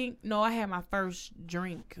I think I had my first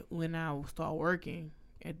drink when I started working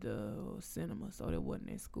at the cinema, so that wasn't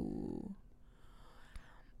at school.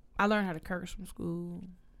 I learned how to curse from school.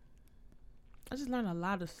 I just learned a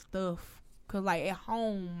lot of stuff. Cause like at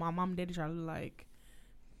home, my mom and daddy try to like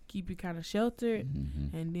keep you kind of sheltered,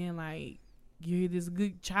 and then like you're this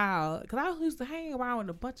good child. Cause I used to hang around with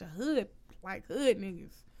a bunch of hood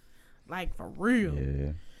niggas, like for real.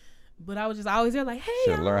 Yeah. But I was just always there like, hey.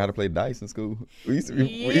 Should have learned how to play dice in school. We used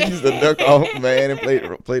to duck off, man, and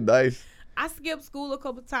play dice. I skipped school a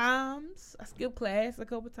couple times. I skipped class a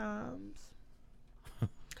couple times.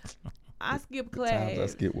 I skipped class. Times I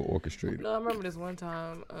skipped with orchestrated. No, I remember this one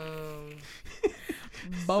time.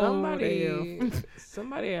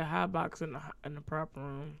 Somebody had hot box in the prop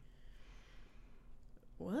room.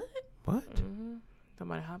 What? Mm-hmm.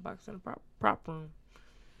 Somebody hot box in the prop room.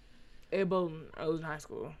 At Bowden. I was in high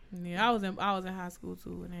school. Yeah, I was in high school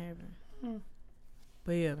too when it happened.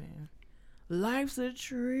 But yeah, man, life's a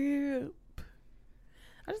trip.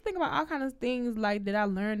 I just think about all kind of things like that I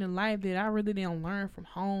learned in life that I really didn't learn from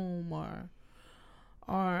home, or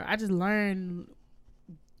I just learned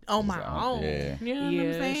on my own. Yeah. You know what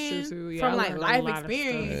I'm saying? That's true too. Yeah, from I like learned life a lot of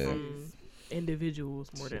experience. stuff from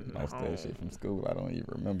individuals more than Most of that shit from school, I don't even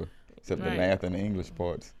remember. Except the Right. math and the English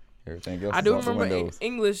parts. Everything else I is do out the remember windows.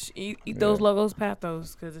 English, eat those logos,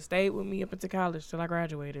 pathos, because it stayed with me up into college till I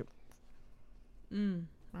graduated. I don't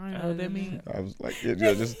know what that means. I was like, yeah,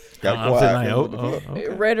 just got I'm quiet. sitting like, okay.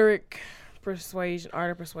 Rhetoric, persuasion,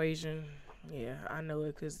 art of persuasion. Yeah, I know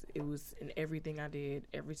it because it was in everything I did,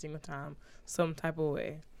 every single time, some type of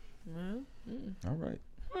way. Well, All right.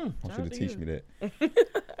 I want you to teach me that.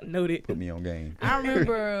 Noted. Put me on game. I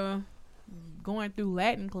remember going through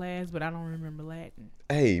Latin class, but I don't remember Latin.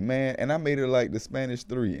 Hey, man, and I made it like the Spanish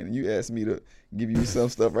 3, and you asked me to give you some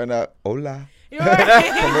stuff right now. Hola. You're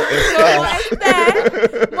right.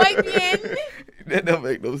 Muy bien. That don't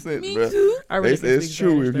make no sense, Me bro. too. I really They say it's speak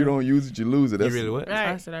true. Spanish, If you though. don't use it, you lose it. You That's really what?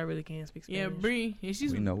 I Right. said I really can't speak Yeah, Spanish. Bree. And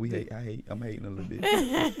she's We know. I'm hating a little bit.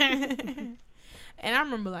 And I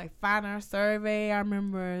remember like fine art survey. I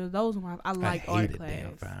remember those were I liked art hated class.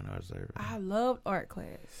 damn fine art survey. I loved art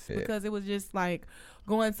class Yeah. because it was just like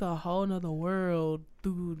going to a whole nother world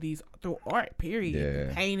through art. Period.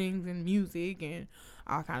 Yeah. Paintings and music and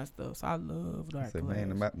all kind of stuff. So I loved art Say, class.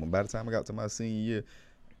 man, by the time I got to my senior year,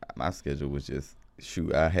 my schedule was just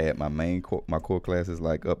shoot. I had my my core classes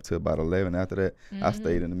like up to about 11. After that, I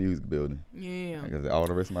stayed in the music building. Yeah. Because all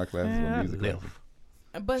the rest of my classes were music Left. classes.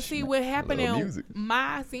 But see, what happened love in music.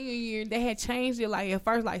 my senior year, they had changed it. Like at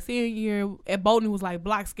first, like senior year at Bowden was like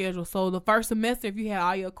block schedule. So the first semester, if you had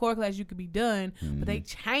all your core classes, you could be done. But they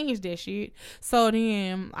changed that shit. So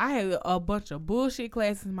then I had a bunch of bullshit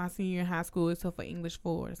classes in my senior year in high school, except for English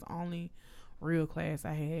 4. It's the only real class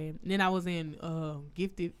I had. Then I was in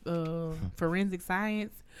gifted forensic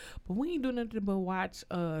science, but we ain't do nothing but watch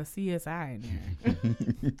CSI in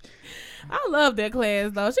there. I love that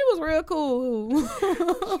class though. She was real cool. She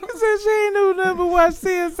said she ain't do nothing but watch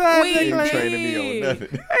CSI. We Ain't did. training me on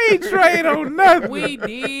nothing. Ain't trained on nothing. We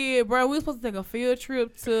did, bro. We were supposed to take a field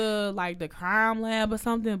trip to like the crime lab or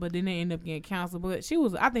something, but then they ended up getting canceled. But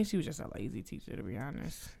I think she was just a lazy teacher, to be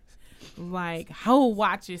honest. Like, who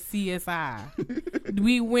watches CSI?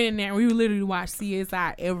 We went in there and we literally watched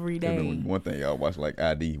CSI every day. One thing y'all watched like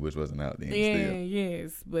ID, which wasn't out then. Yeah, Still.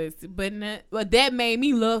 yes, but that made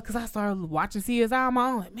me love because I started watching CSI on my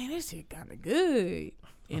own. Like, man, this shit kind of good,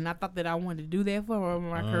 and I thought that I wanted to do that for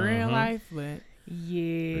my career in life, but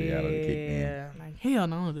Reality kicked in. Yeah. like, hell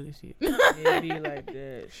no, I don't do this shit. It be like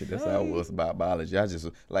that. Shit, that's how it was about biology. I just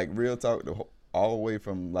like real talk. All the way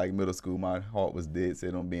from like middle school, my heart was dead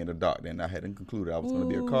set on being a doctor, and I hadn't concluded I was going to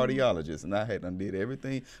be a cardiologist, and I had done did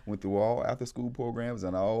everything, went through all after school programs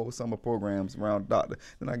and all summer programs around doctor.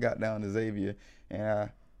 Then I got down to Xavier, and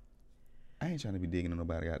I ain't trying to be digging in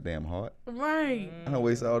nobody goddamn heart. Right. I don't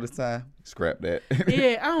waste all this time. Scrap that.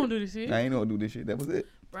 Yeah, I don't do this shit. I ain't gonna do this shit. That was it.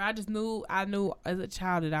 Bro, I knew as a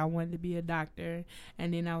child that I wanted to be a doctor,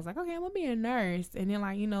 and then I was like, okay, I'm gonna be a nurse. And then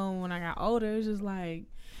like, you know, when I got older, it's just like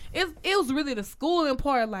it was really the schooling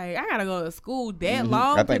part. Like, I gotta go to school that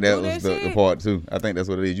long. I think to that do was that the shit. part too. I think that's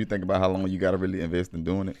what it is. You think about how long you gotta really invest in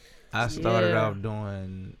doing it. I started Yeah. off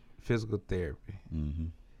doing physical therapy, Mm-hmm.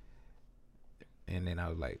 and then I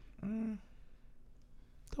was like,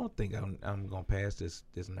 don't think I'm gonna pass this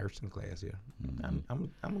nursing class here. I'm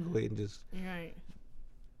gonna go ahead and just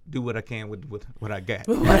do what I can with what I got.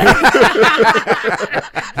 Make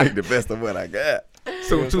the best of what I got.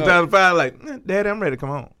 So 2005, like, Daddy, I'm ready to come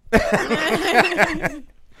home. You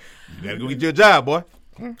gotta go get your job, boy.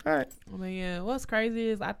 All right. Well, yeah, what's crazy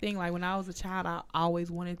is I think like when I was a child, I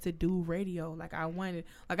always wanted to do radio. Like I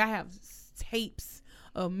have tapes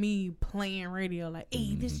of me playing radio. Like,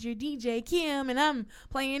 hey, this is your DJ Kim, and I'm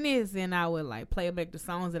playing this, and I would like play back the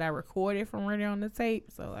songs that I recorded from radio on the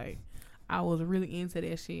tape. So like, I was really into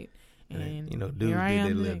that shit. And you know, dudes did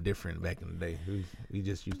that a little different back in the day. We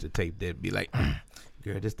just used to tape that, be like,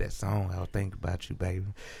 girl, this that song I was thinking about you, baby.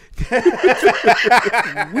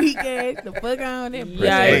 Weak ass, the fuck on that.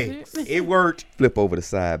 Hey, it worked. Flip over the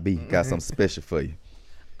side B. Got something special for you.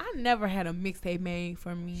 I never had a mixtape made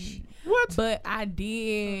for me. What? But I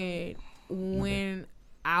did when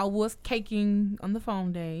I was caking on the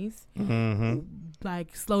phone days.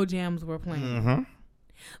 Like slow jams were playing.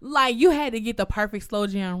 Like you had to get the perfect slow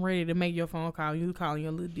jam ready to make your phone call. You calling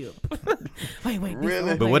your little dip. wait,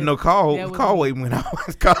 really? But wasn't no call wait when I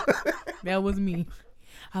was calling. That was me.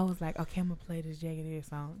 I was like, okay, I'm gonna play this Jagged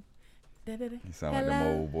song. You sound like them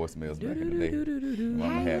old voicemails back in the day.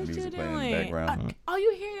 Mama had music playing in the background. Oh,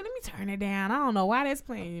 you hear it? Let me turn it down. I don't know why that's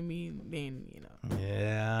playing to me. Then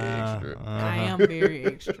Yeah. Extra. I am very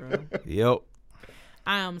extra. Yep.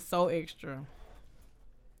 I am so extra.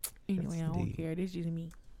 Anyway, I don't care. This is just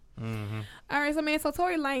me. All right, so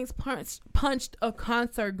Tory Lanez punched a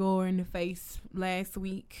concert goer in the face last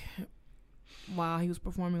week while he was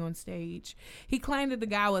performing on stage. He claimed that the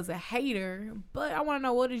guy was a hater, but I want to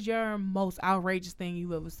know, what is your most outrageous thing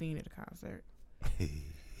you've ever seen at a concert?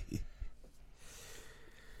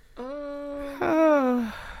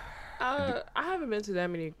 I haven't been to that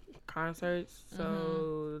many concerts,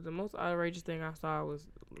 so the most outrageous thing I saw was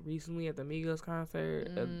recently at the Migos concert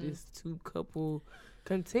of this two couple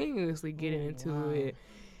continuously getting into it,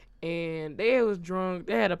 and they was drunk.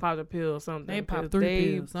 They had to pop a pill or something. They popped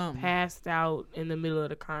 3 pills. Something passed out in the middle of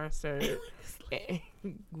the concert. And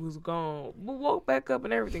was gone, but woke back up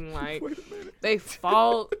and everything. Like they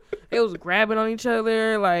fought. They was grabbing on each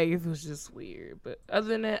other. Like it was just weird. But other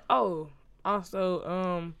than that,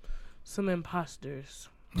 also some imposters.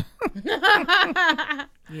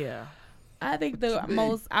 Yeah. I think the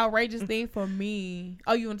most outrageous thing for me.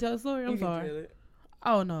 Oh, you want to tell a story? I'm sorry. Tell it.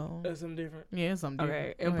 Oh no. That's something different. Yeah, it's something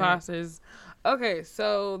different. Okay, imposters. Okay,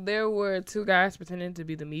 so there were 2 guys pretending to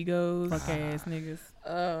be the Migos. Fuck ass niggas.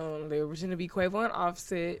 They were pretending to be Quavo and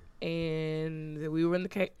Offset, and we were in the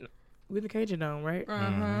Cajun Dome, right?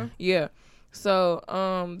 Yeah. So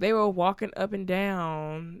they were walking up and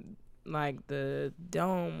down like the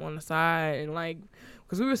dome on the side, and like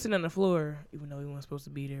because we were sitting on the floor, even though we weren't supposed to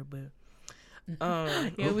be there, but.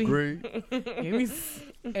 Hey,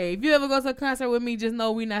 if you ever go to a concert with me, just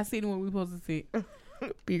know we not sitting where we supposed to sit.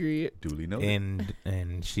 Period. Duly noted.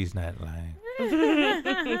 And she's not lying.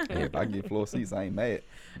 Hey, if I get floor seats, I ain't mad.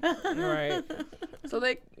 Right. So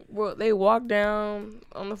they walked down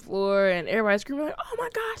on the floor and everybody screaming like, "Oh my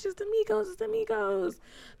gosh, it's the Migos! It's the Migos!"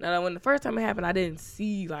 Now, when the first time it happened, I didn't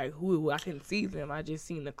see like who it was. I couldn't see them. I just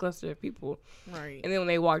seen the cluster of people. Right. And then when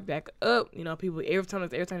they walked back up, you know, people every time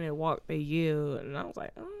they walked, they yelled, and I was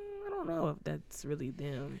like, I don't know if that's really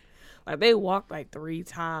them. Like they walked like 3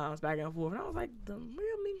 times back and forth, and I was like, the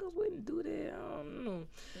real Migos wouldn't do that. I don't know.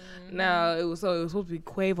 Now it was supposed to be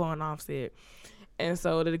Quavo and Offset. And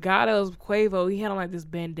so the guy that was Quavo, he had on like this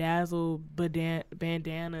bandana.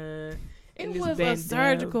 It was a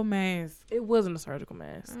surgical mask. It wasn't a surgical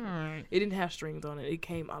mask. All right. It didn't have strings on it. It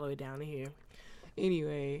came all the way down to here.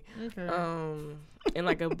 Anyway, okay. And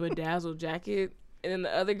like a bedazzled jacket. And then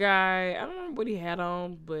the other guy, I don't remember what he had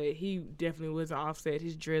on, but he definitely wasn't Offset.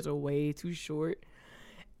 His dreads were way too short.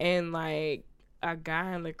 And like a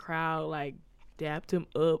guy in the crowd like dapped him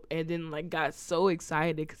up and then like got so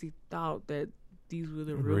excited because he thought that these were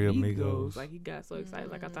the real Migos. Like he got so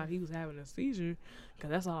excited, like I thought he was having a seizure because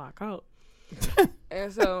that's all I caught.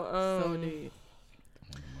 And so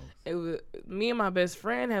it was me and my best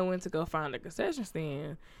friend had went to go find a concession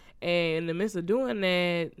stand, and in the midst of doing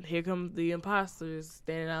that, here comes the imposters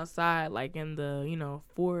standing outside like in the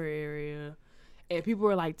foyer area, and people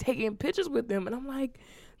were like taking pictures with them, and I'm like,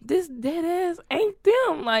 this dead ass ain't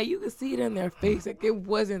them. Like you could see it in their face, like it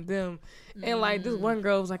wasn't them. And like this one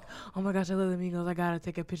girl was like, "Oh my gosh, I love the Migos. I gotta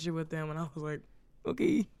take a picture with them." And I was like,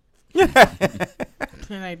 "Okay." I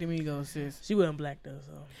like the Migos, sis. She wasn't black though,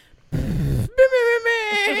 so. He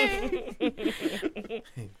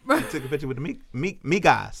took a picture with the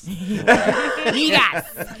Migos. Amigas,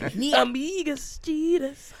 Amigas,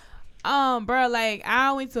 cheetahs. Bro, like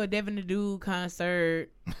I went to a Devin the Dude concert,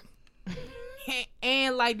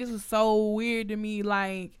 and like this was so weird to me.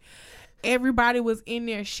 Like everybody was in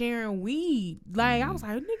there sharing weed. Like I was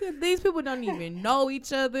like, nigga, these people don't even know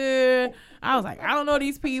each other. I was like, I don't know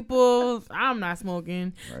these people. I'm not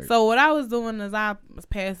smoking. Right. So what I was doing is I was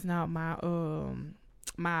passing out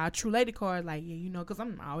my True Lady card, like, yeah, you know, because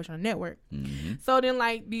I'm always trying to network. Mm-hmm. So then,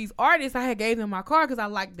 like, these artists, I had gave them my card because I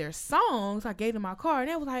liked their songs. I gave them my card, and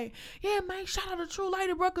they was like, yeah, man, shout out to True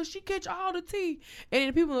Lady, bro, because she catch all the tea. And then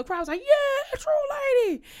the people in the crowd was like, yeah, True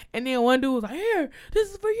Lady. And then one dude was like, here,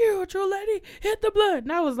 this is for you, True Lady, hit the blood.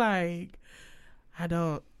 And I was like, I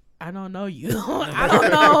don't know you. I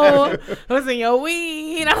don't know what's in your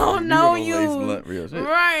weed. I don't know you.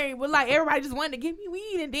 Right. But, like, everybody just wanted to give me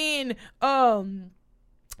weed. And then,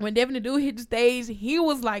 when Devin the Dude hit the stage, he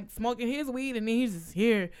was like smoking his weed, and then he's just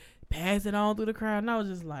here passing on through the crowd, and I was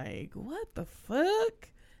just like, "What the fuck?"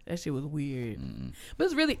 That shit was weird, but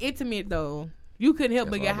it's really intimate though. You couldn't help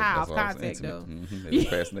but get high off contact though. They was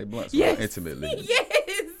passing their blunts intimately. Yes,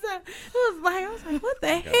 I was like, "What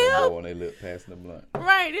the hell?" On their lip, passing the blunt.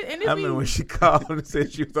 Right, and I remember when she called and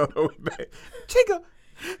said she was on her way back. Chica,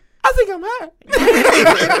 I think I'm high.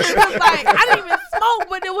 Like, I didn't even smoke,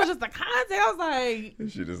 but it was just the contact. I was like,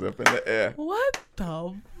 she just up in the air. What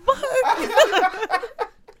the fuck?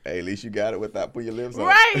 Hey, at least you got it without putting your lips on.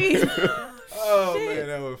 Right. Oh, man,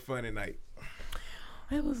 that was a funny night.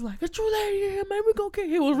 It was like, a True Lady here, man. We gonna catch.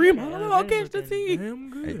 It was Rima. I'm gonna catch the tea. Hey,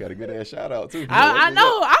 you got a good ass shout out too. I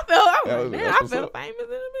know. I felt famous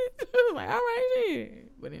in a bit. Like, all right,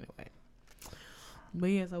 shit. But anyway. But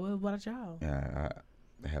yeah, so what about y'all?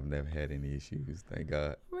 I have never had any issues, thank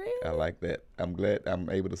God. Really? I like that. I'm glad I'm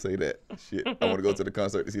able to say that. Shit, I want to go to the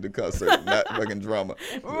concert to see the concert, not fucking drama.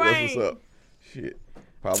 So right. That's what's up. Shit.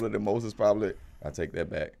 Probably the most is I take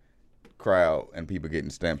that back, crowd and people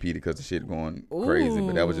getting stampeded because the shit going crazy.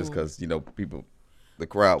 But that was just because, you know, people, the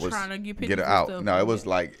crowd was trying to get it out. No, it was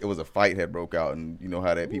like, it was a fight had broke out, and you know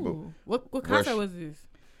how that people. What concert was this?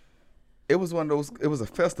 It was one of those. It was a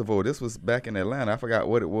festival. This was back in Atlanta. I forgot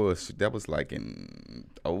what it was. That was like in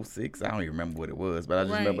 2006. I don't even remember what it was, but I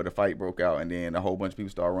just remember the fight broke out, and then a whole bunch of people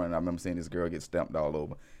started running. I remember seeing this girl get stamped all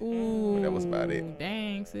over. Ooh, but that was about it.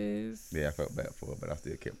 Dang, sis. Yeah, I felt bad for her, but I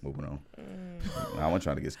still kept moving on. I wasn't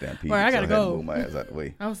trying to get stampeded. I gotta go. Move my ass out the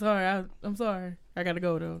way. I'm sorry. I'm sorry. I gotta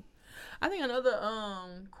go though. I think another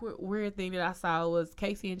weird thing that I saw was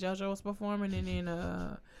Casey and JoJo was performing, and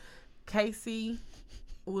then Casey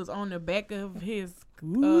was on the back of his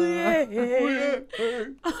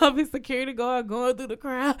of his security guard going through the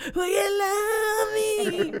crowd. Will you love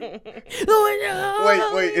me?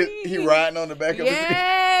 Wait, he riding on the back of his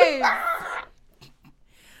I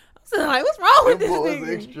was like, what's wrong with this nigga?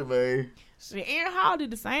 nigga? Extra, man. Shit, Aaron Hall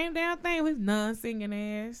did the same damn thing with his non-singing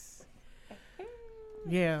ass.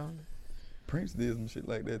 Yeah. Prince did some shit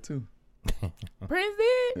like that too. Prince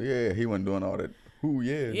did? Yeah, he wasn't doing all that. But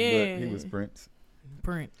he was Prince.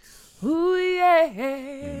 Ooh,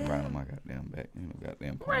 yeah. Right on my goddamn back.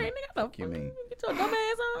 Goddamn point. Right, nigga, you mean? Get your dumb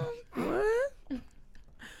ass on. What?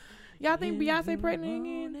 Y'all think Beyonce pregnant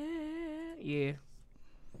again? Yeah.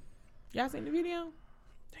 Y'all seen the video?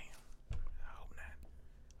 Damn. I hope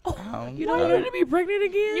not. Oh, you don't want her to be pregnant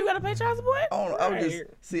again? You gotta pay child support?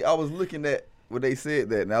 I was looking at when they said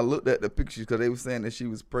that, and I looked at the pictures because they were saying that she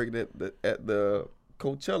was pregnant at the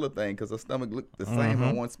Coachella thing because her stomach looked the same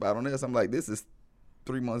on one spot on there. So I'm like, this is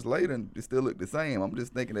 3 months later and it still looked the same. I'm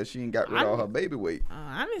just thinking that she ain't got rid of all her baby weight.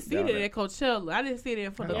 I didn't see that at Coachella. I didn't see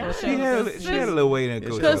that for the Coachella. She had a little weight in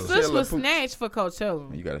Coachella. Because Sis was snatched for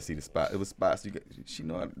Coachella. You got to see the spot. It was spots. She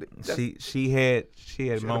know. She had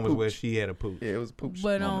moments where she had a poop. Yeah, it was poop.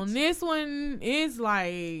 But on this one, it's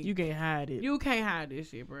like you can't hide it. You can't hide this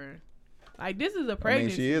shit, bro. Like, this is a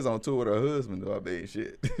pregnancy. She is on tour with her husband though. I mean,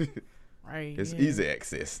 shit. Right. It's easy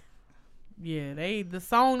access. Yeah, the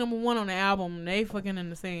song number 1 on the album, they fucking in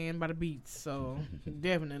the sand by the beach. So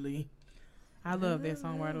definitely, I love that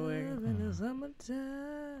song right away. In the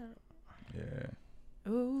summertime.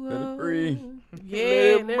 Yeah. Ooh, let it breathe.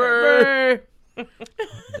 Yeah, let it burn.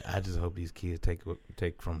 I just hope these kids take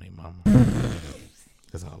from their mama.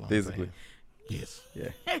 That's all I'm Physically. saying. Yes. Yeah.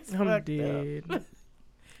 I'm dead.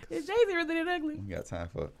 Is Jay-Z really that ugly? We got time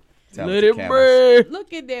for let it burn.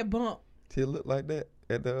 Look at that bump. Did it look like that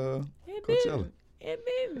at the It Coachella?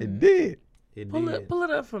 didn't. It did. Pull it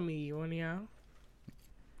up for me, one of y'all.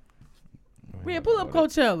 Yeah, pull up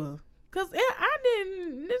Coachella. Cause I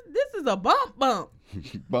didn't. This is a bump. Bump.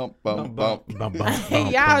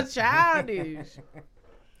 Y'all childish.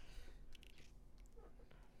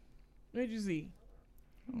 What'd you see?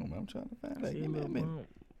 I don't know, I'm trying to find that.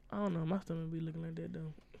 I don't know. My stomach be looking like that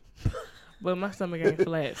though. But my stomach ain't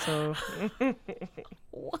flat, so.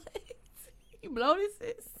 What? You blow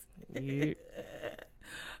this? Yeah.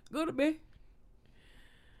 Go to bed.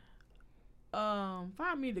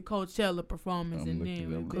 Find me the Coachella performance and then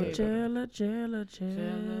we bed. Coachella.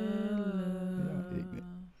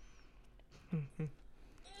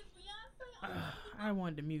 I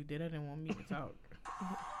wanted to mute that. I didn't want me to talk.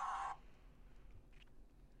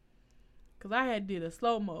 Cause I had did a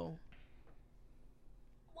slow-mo.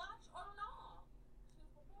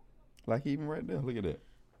 Like even right there. Look at that.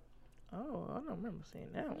 Oh, I don't remember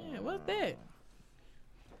seeing that one. Yeah, what's that?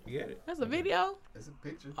 You get it? That's a video? That's a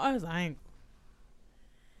picture. Oh, it's an angle.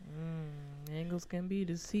 Angles can be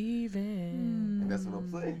deceiving. That's what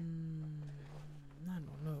I'm saying. I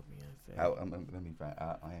don't know, Beyonce. Let me find.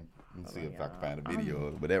 Let me see if I can find a video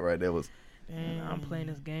of it. But that right there was. Damn. I'm playing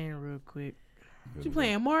this game real quick. You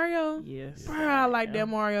playing Mario? Yes. Bro, I like that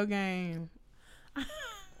Mario game.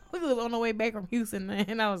 We was on the way back from Houston,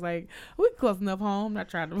 and I was like, we close enough home. I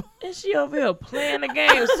tried to. And she over here playing the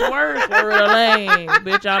game, swerve for the lane.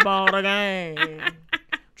 Bitch, I bought the game.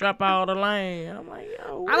 Drop out the lane. I'm like,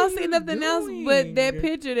 yo, I don't see nothing else but that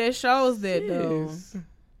picture that shows that, though. Sis.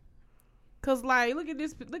 Cause like, look at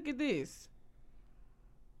this. Look at this.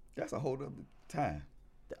 That's a whole other time.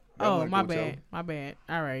 Oh, my bad. My bad.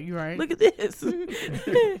 All right, you right. Look at this.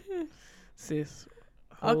 Sis.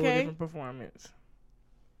 Whole Okay. different performance.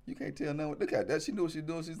 You can't tell nothing. Look at that. She knew what she's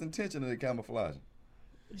doing. She's intentionally camouflaging.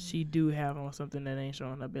 She do have on something that ain't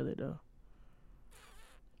showing her belly though.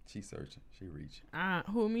 She's searching. She reaching.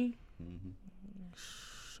 Who me? Mm-hmm.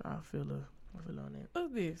 I feel her. I feel on that.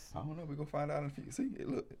 What's this? I don't know. We're gonna find out in a few. See,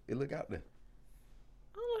 it look out there.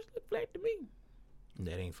 I don't know. She look flat to me.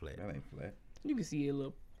 That ain't flat. That ain't flat. You can see a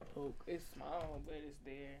little poke. It's small, but it's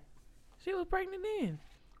there. She was pregnant then.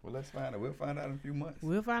 Well, let's find out. We'll find out in a few months.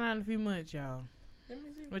 We'll find out in a few months, y'all. Let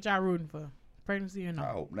me see. What y'all rooting for? Pregnancy or I no?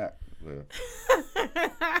 hope not. Well,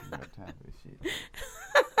 I got time for this shit.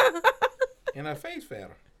 And her face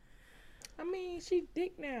fatter. I mean, she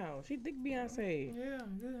thick now. She thick Beyonce. Yeah,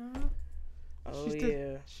 good. Oh,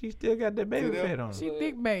 Yeah. She still got that baby fat on her. She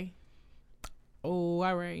thick, bae. Oh,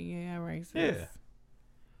 all right. Yeah, all right. Sis. Yeah.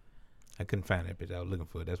 I couldn't find that bitch I was looking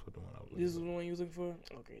for. That's what the one I was looking This is for. the one you was looking for?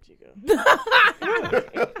 Okay, Chico.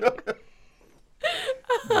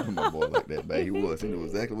 My boy like that, babe. He was. He knew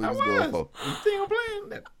exactly what he was going for. You think I'm playing?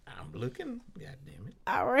 That I'm looking. God damn it.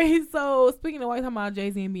 All right. So speaking of white, talking about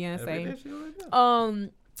Jay-Z and That Beyonce. shit right there.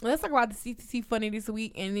 Let's talk about the CTC funny this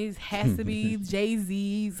week, and it has to be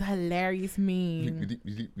Jay-Z's hilarious meme.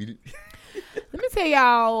 Let me tell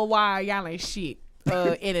y'all why y'all ain't shit.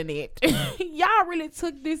 Internet. Y'all really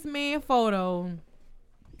took this man photo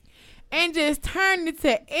and just turned it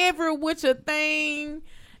to every witcher thing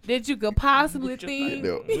that you could possibly think.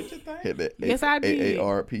 Hit that Yes, I did.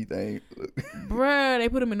 AARP thing. Bruh, they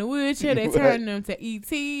put him in a wheelchair. They turned him to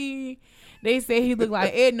E.T. They said he looked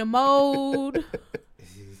like Edna Mode.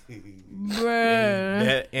 Bruh.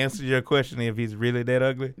 That answers your question if he's really that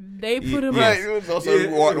ugly. They put him Right. in. It was also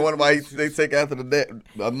one of my they take after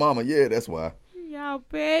the mama. Yeah, that's why. Y'all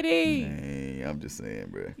petty. Dang, I'm just saying,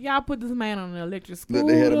 bro. Y'all put this man on an electric scooter.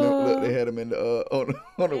 Look, they had him in the on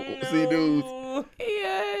the C-Dudes.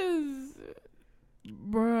 Yes.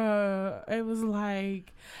 Bruh. It was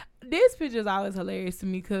like, this picture is always hilarious to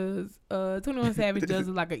me because 21 Savage does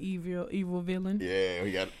look like an evil villain. Yeah,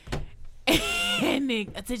 he got And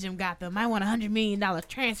then attention got them. I want $100 million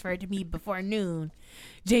transferred to me before noon.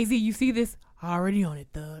 Jay-Z, you see this? Already on it,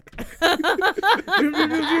 thug. Blim,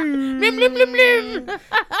 blim, blim, blim.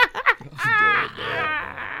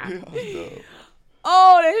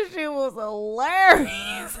 Oh, that shit was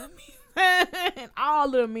hilarious. And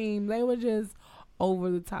all the memes, they were just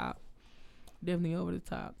over the top. Definitely over the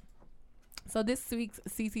top. So this week's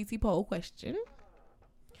CTT poll question: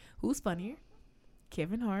 who's funnier,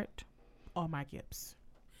 Kevin Hart or Mike Epps?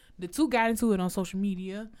 The two got into it on social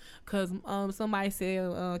media because somebody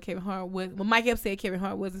said Kevin Hart was. Well, Mike Epps said Kevin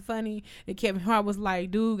Hart wasn't funny, and Kevin Hart was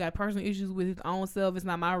like, "Dude, got personal issues with his own self. It's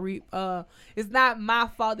not it's not my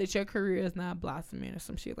fault that your career is not blossoming or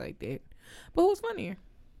some shit like that." But who's funnier?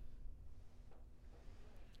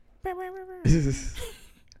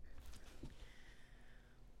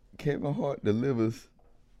 Kevin Hart delivers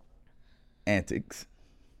antics.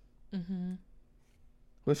 Mm-hmm.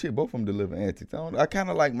 Well, shit, both of them deliver antics. I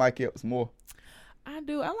kind of like Mike Epps more. I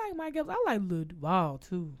do. I like Mike Epps. I like Lil Duval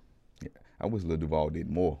too. Yeah, I wish Lil Duval did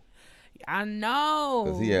more. I know.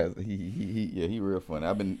 Cause he real funny.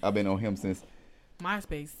 I've been on him since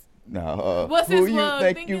MySpace. What's his who you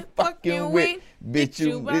think you fucking with? Bitch,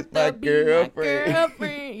 you with my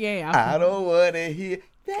girlfriend. Yeah. I don't wanna hear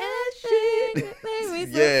That shit.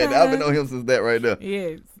 Yeah, I've been on him since that right there.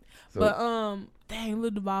 Yes. So- But dang,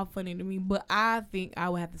 Lil Duval funny to me. But I think I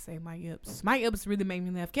would have to say Mike Epps. Mike Epps really made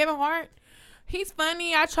me laugh. Kevin Hart, he's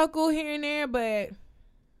funny. I chuckle here and there, but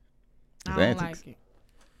I don't Antics. like it.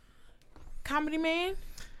 Comedy Man.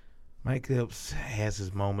 Mike Epps has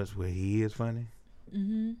his moments where he is funny,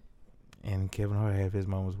 and Kevin Hart have his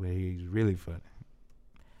moments where he's really funny.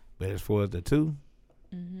 But as far as the two,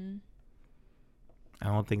 I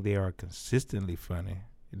don't think they are consistently funny.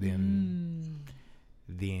 Then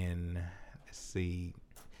let's see.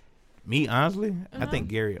 Me honestly, I think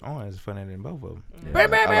Gary Owens is funnier than both of them. Yeah, I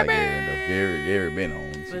like Gary been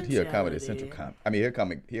on. He a Comedy Central he a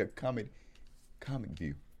comic view.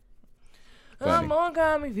 Funny. I'm on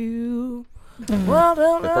Comedy View. And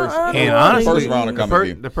honestly, first round of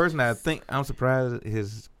Comedy View. the person I think I'm surprised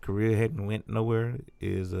his career hadn't went nowhere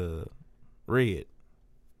is Red.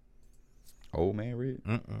 Old man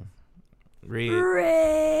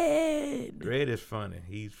Red. Red is funny.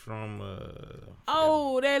 He's from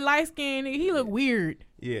That light skinned nigga. He look weird.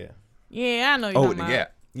 yeah. Yeah, I know. Oh, the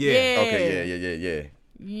Gap. Yeah. Okay, yeah.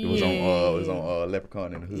 It was on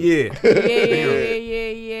Leprechaun in the Hood. Yeah.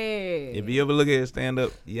 If you ever look at his stand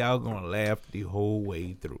up, y'all gonna laugh the whole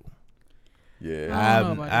way through.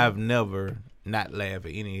 Yeah. I've never not laughed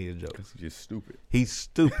at any of his jokes. He's just stupid. He's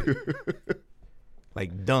stupid.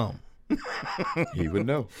 Like dumb. He would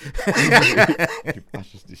know. That's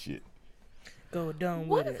just the shit. Go down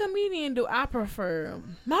What with it. comedian do I prefer?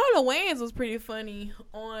 Marlon Wayans was pretty funny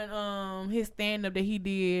on his stand up that he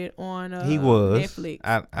did on He was Netflix.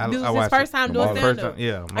 I This was his watched first it. time doing Marlon. stand First up. time,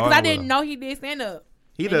 yeah. Because I Marlon didn't was. know he did stand up.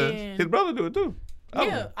 He And does. then- His brother do it too.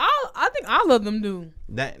 Yeah, I think all of them do.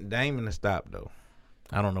 Damon to stop though.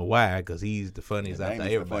 I don't know why, because he's the funniest out of Damien's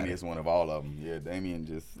the everybody. funniest one of all of them. Yeah, Damien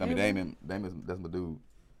Damien, that's my dude.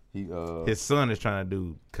 He His son is trying to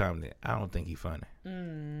do comedy. I don't think he's funny. he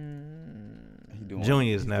doing,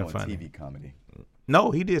 Junior is he's not doing funny. TV comedy.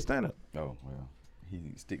 No, he did stand up. Oh well,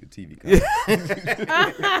 he stick to TV comedy.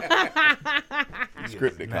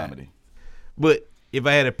 Scripted comedy. But if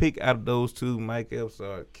I had to pick out of those two, Mike Epps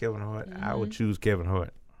or Kevin Hart, I would choose Kevin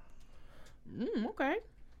Hart. Okay.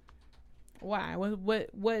 Why? What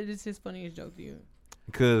is his funniest joke to you?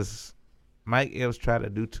 Because Mike Epps tried to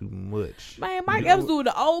do too much. Man, Mike Epps do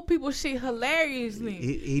the old people shit hilariously.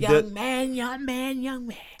 He young does. man, young man, young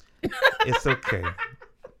man. It's okay.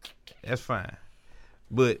 That's fine.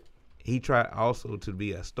 But he tried also to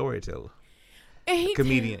be a storyteller. And he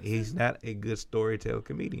Comedian. He's not a good storyteller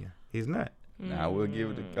comedian. He's not. Now I will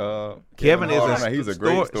give it to Kevin is Hart. a He's a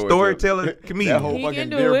great storyteller comedian. That whole He fucking can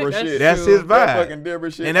do Deborah it. shit. That's his That vibe. fucking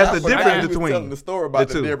Deborah shit. And that's the I forgot difference he was between telling the story about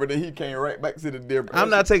the the two. Deborah, then he came right back to the Deborah.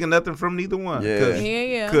 I'm not taking nothing from neither one. Yeah.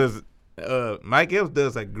 Yeah. Because Mike Epps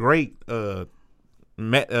does a great Judge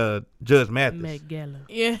Mathis. Megala.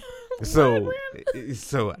 Yeah.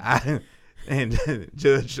 So I and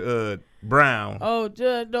Judge Brown. Oh,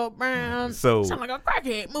 Judge Dope Brown. So Sound like a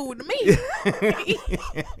crackhead move to me.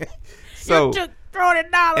 so You took $30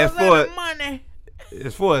 out as far- of money.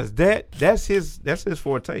 as far as that's his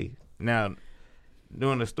forte. Now,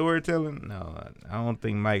 doing the storytelling, no, I don't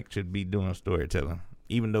think Mike should be doing storytelling,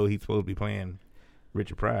 even though he's supposed to be playing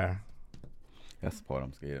Richard Pryor. That's the part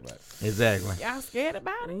I'm scared about. Exactly. Y'all scared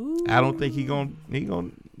about it? I don't think he gonna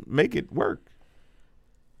make it work.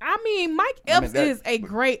 I mean, Mike I mean, Epps that- is a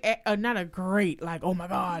great, not a great, like, oh my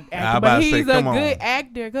God, I actor, about but to say, he's a come on. good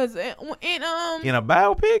actor. Cause in In a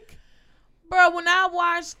biopic, bro, when I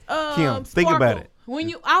watched Kim, think Sparkle, about it.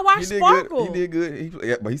 When I watched He did Sparkle, good. He did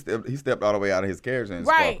good. But he stepped all the way out of his character in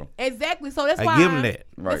right? Sparkle. Exactly. So that's I why give him that.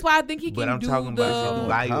 Right. That's why I think he But can I'm do talking the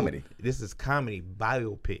about comedy. This is comedy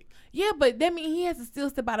biopic. Yeah, but that means he has to still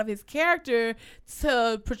step out of his character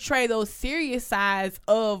to portray those serious sides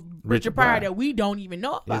of Richard Pryor that we don't even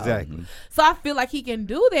know about. Exactly. So I feel like he can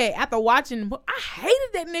do that after watching. I hated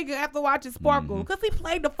that nigga after watching Sparkle because he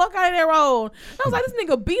played the fuck out of that role. I was like, this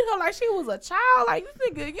nigga beat her like she was a child. Like, this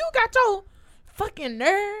nigga, you got your fucking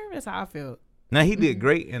nerve. That's how I felt. Now he did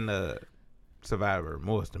great in the Survivor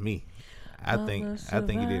Remorse to me. I think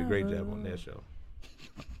he did a great job on that show.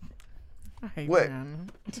 I hate What? Brian.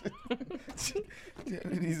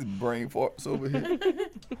 These brain farts over here.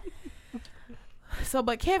 So,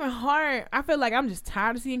 but Kevin Hart, I feel like I'm just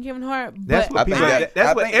tired of seeing Kevin Hart. That's But what people.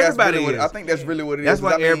 That's what everybody is. I think that's really what it is. That's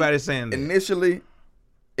what I mean, everybody's saying. that. Initially,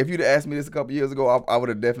 if you'd asked me this a couple years ago, I would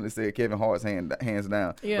have definitely said Kevin Hart's hands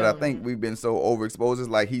down. Yeah. But I think we've been so overexposed. It's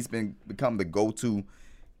like he's become the go-to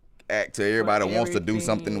actor. Everybody wants to do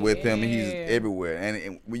something with him. He's Yeah. everywhere.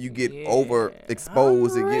 And when you get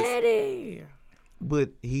overexposed, it gets. Ready.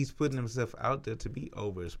 But he's putting himself out there to be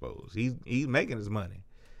overexposed. He's making his money.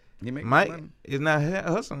 Mike is not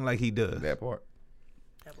hustling like he does. That part.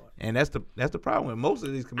 And that's the problem with most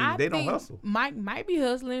of these comedians. They don't hustle. Mike might be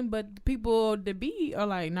hustling, but the people that be are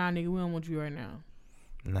like, nah, nigga, we don't want you right now.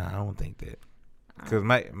 Nah, I don't think that. Because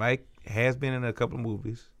Mike has been in a couple of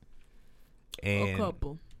movies. And,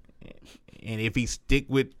 and if he stick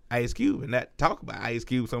with Ice Cube and not talk about Ice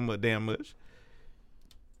Cube so much damn much,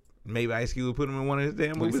 maybe Ice Cube will put him in one of his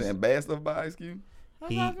damn movies. He's saying bad stuff about Ice Cube?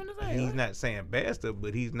 He's not saying bad stuff,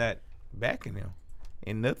 but he's not backing him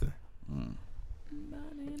in nothing.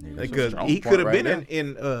 Because he could have been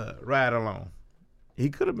in Ride Alone. He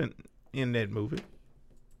could have been in that movie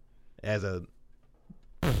as a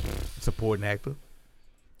supporting actor.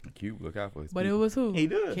 Cube, look out for his But people. It was who? He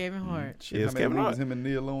does. Kevin Hart. It's Kevin Hart. Him and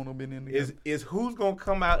Neil alone have been in together. Is who's gonna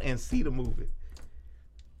come out and see the movie?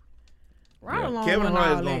 Ride Alone Kevin went Hart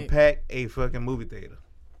all is gonna that. pack a fucking movie theater.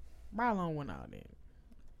 Ride Alone went all that.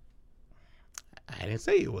 I didn't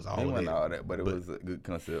say it was all It of wasn't that. all that, but it was a good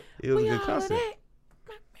concept. It was a good concept.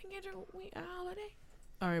 We all of that.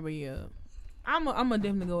 All right, but yeah, I'm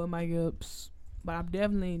definitely go with Mike Epps, but I'm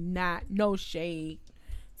definitely not no shade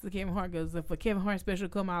to Kevin Hart, because if a Kevin Hart special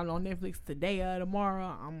come out on Netflix today or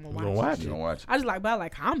tomorrow, I'm gonna watch it. You gonna watch it? I just like, but I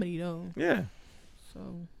like comedy though. Yeah.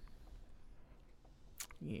 So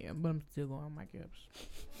yeah, but I'm still going with Mike Epps.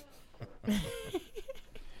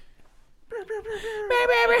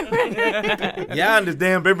 Y'all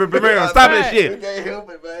understand? Stop that shit. Can't help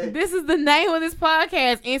it, man. This is the name of this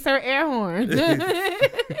podcast. Insert air horn.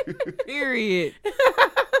 Period.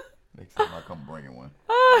 Next time I come bringing one.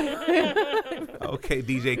 Okay,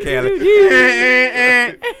 DJ Khaled.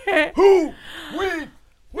 Who?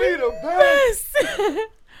 We the best.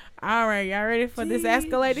 All right, y'all ready for this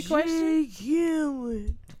escalated question?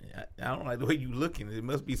 I don't like the way you looking. It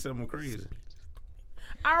must be something crazy.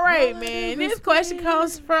 All right, man. This question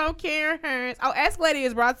comes from Karen Hearns. Oh, Escalated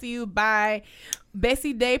is brought to you by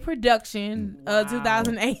Bessie Day Production,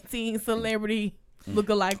 2018 Celebrity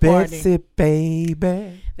Lookalike Party. Bessie,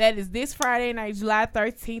 baby. That is this Friday night, July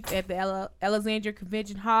 13th at the Alexandria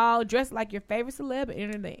Convention Hall. Dress like your favorite celeb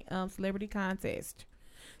and enter the celebrity contest.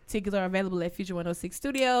 Tickets are available at Future 106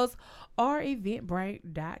 Studios or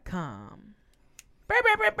Eventbrite.com.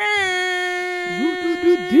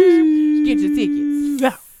 Get your tickets.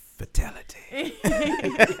 Fatality.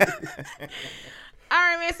 All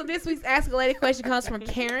right, man. So this week's escalated question comes from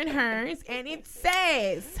Karen Hearns, and it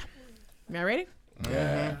says, y'all ready?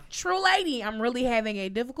 Yeah. True lady, I'm really having a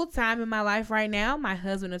difficult time in my life right now. My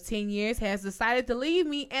husband of 10 years has decided to leave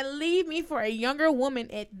me for a younger woman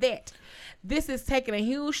at that. This is taking a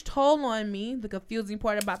huge toll on me. The confusing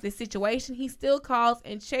part about this situation, he still calls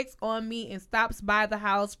and checks on me and stops by the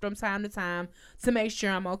house from time to time to make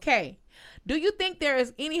sure I'm okay. Do you think there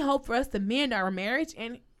is any hope for us to mend our marriage?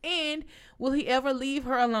 And will he ever leave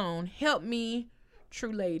her alone? Help me,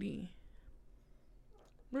 true lady.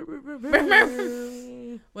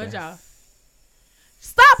 What y'all?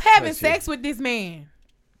 Stop having sex with this man.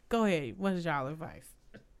 Go ahead. What is y'all advice?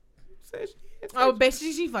 Oh, bet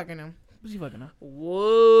she fucking him. She fucking him.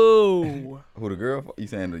 Whoa. Who, the girl? You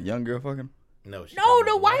saying the young girl fucking? No,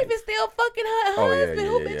 the wife is still fucking her husband yeah,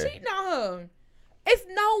 who yeah, been yeah. cheating on her. It's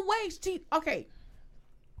no way she. Okay.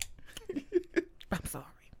 I'm sorry.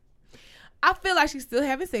 I feel like she's still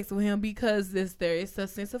having sex with him because there is a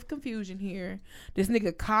sense of confusion here. This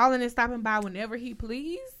nigga calling and stopping by whenever he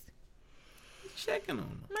please. Checking on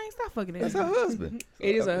him. Man, stop fucking That's her husband.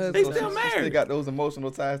 It is her husband. They still She married. still got those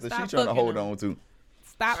emotional ties that Stop she's trying to fucking hold him. on to.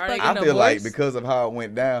 Stop Are they fucking I getting feel like divorced? because of how it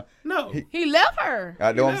went down. No. He left her.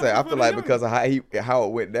 I know what I'm saying. I feel like Yeah. because of how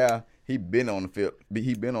it went down, he been on the field.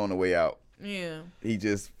 He been on the way out. Yeah. He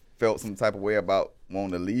just felt some type of way about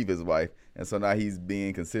wanting to leave his wife, and so now he's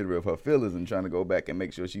being considerate of her feelings and trying to go back and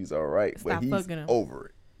make sure she's all right. Stop But he's fucking him. over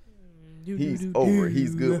it. He's over it.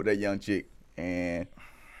 He's good with that young chick, and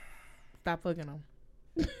Stop fucking him.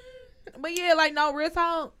 But yeah, like, no, real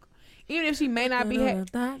talk. Even if she may not be,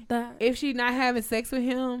 if she not having sex with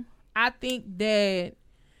him, I think that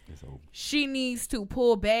it's over. she needs to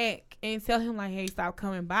pull back and tell him like, hey, stop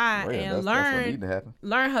coming by Well, and that's what need to happen.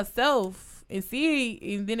 learn herself and see,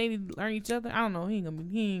 and then they need to learn each other. I don't know. He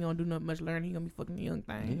ain't gonna do not much learning. He gonna be fucking the young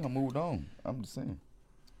He thing. done moved on. I'm just saying.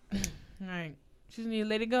 All right. She need to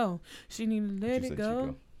let it go. She need to let She it said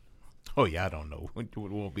go. Oh, yeah, I don't know. It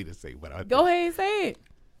won't be to say, but I Go ahead and say it.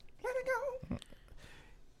 Let it go.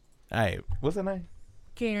 All right. What's her name?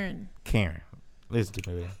 Karen. Karen. Listen to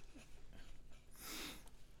me.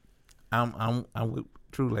 I'm with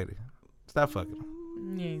True Lady. Stop fucking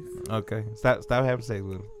him. Yes. Okay. Stop having sex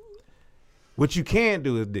with him. What you can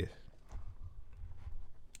do is this.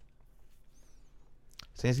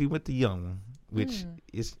 Since he went the young one, which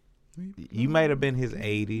is You might have been his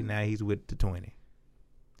 80. Now he's with the 20.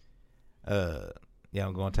 Yeah,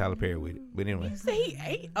 I'm going Tyler Perry with it. But anyway. You say he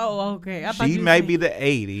 8? Oh, okay. I thought She you might said- be the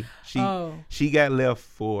 80. She got left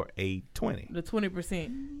for a 20. The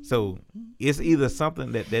 20%. So it's either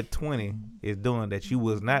something that 20 is doing that you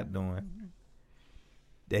was not doing,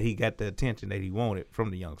 that he got the attention that he wanted from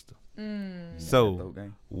the youngster. So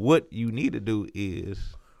what you need to do is,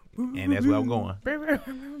 and that's where I'm going,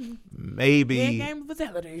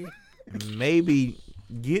 maybe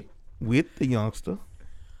get with the youngster.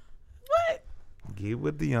 What? Get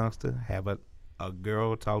with the youngster. Have a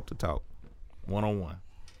girl talk to talk. One-on-one.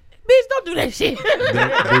 Bitch, don't do that shit.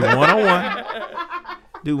 Do one-on-one.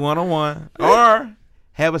 Do one-on-one. Or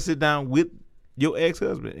have a sit down with your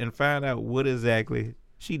ex-husband and find out what exactly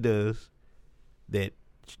she does that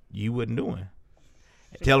you wasn't doing.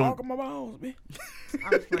 Tell him.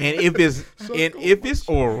 And if it's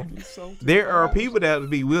oral, there are people that would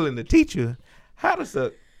be willing to teach you how to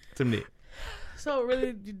suck some dick. So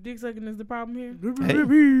really, dick sucking is the problem here? Hey.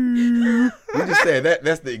 We just said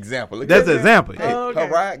that's the example. Look That's at the that. example. Hey, Okay.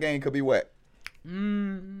 Her ride game could be wet.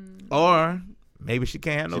 Or maybe she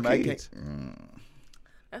can't have She no might kids.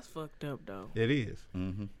 That's fucked up, though. It is.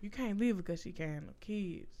 You can't leave her because she can't have no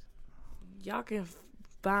kids. Y'all can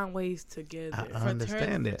find ways together. I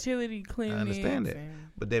understand that. Fertility clinics. I understand that. and-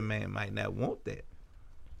 But that man might not want that.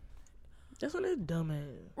 That's what it's dumb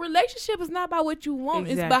ass. Relationship is not about what you want.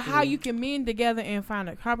 It's about how Exactly. you can mend together and find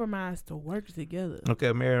a compromise to work together.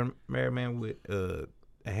 Okay, married man with a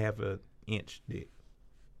half a inch dick.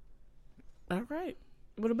 All right.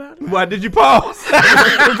 What about it? Why did you pause? You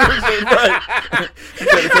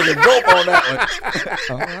better take a gulp on that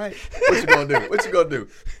one. All right. What you gonna do? What you gonna do?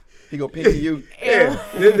 He gonna pinky you? Yeah.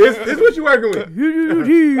 this what you working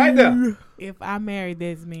with. Right there. If I marry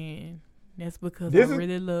this man, that's because This I is-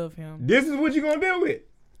 really love him. This is what you gonna deal with.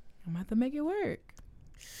 I'm about to make it work.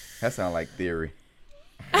 That sound like theory.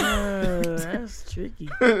 That's tricky.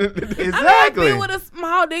 Exactly. I with a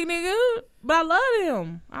small dick nigga, but I love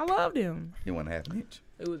him. I loved him. He want half an inch.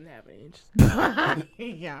 It wasn't half an inch.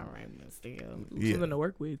 Yeah, all right, but still. Yeah. Something to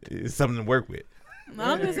work with. It's something to work with.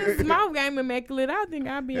 Long as it's small game immaculate, I think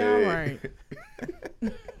I'll be all right.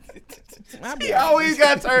 He always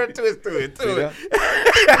got turned twist to it too.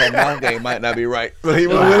 That mouth game might not be right. So he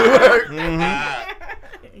won't really work.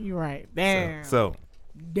 You're right. Damn. So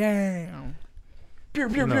Damn. Pew,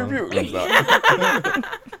 pew, No. pew, pew. I'm sorry.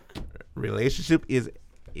 relationship is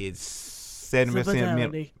 70%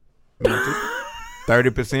 Fatality. mental,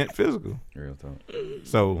 30% physical. Real talk.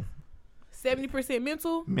 So 70%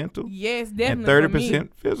 mental? mental Yes, and definitely 30%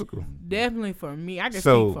 physical. Definitely for me. I can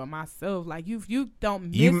So, speak for myself. Like you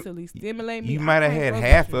don't you- mentally stimulate me. You I might have can't had fuck with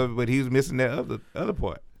half you. of it, but he was missing that other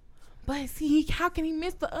part. But see, how can he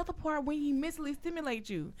miss the other part when he mentally stimulates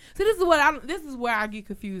you? See, this is where I get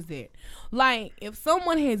confused at. Like, if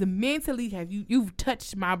someone has mentally you've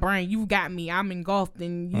touched my brain, you've got me, I'm engulfed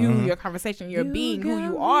in you, your conversation, your being, who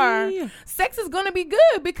you are. Sex is gonna be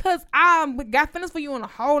good because I got feelings for you on a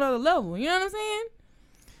whole other level. You know what I'm saying?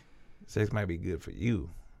 Sex might be good for you,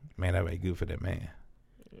 man. That might be good for that man.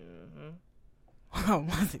 Oh,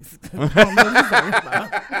 my sex is good.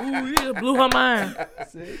 Ooh, yeah, blew her mind.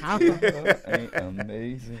 Ain't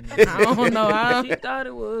amazing. I don't know. She thought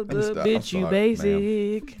it was good, I'm bitch. You sorry,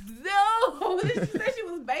 basic. No, she said she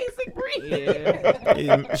was basic, Bree.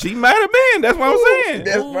 Yeah. She might have been. That's what I'm saying.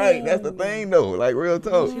 That's right. That's the thing, though. Like, real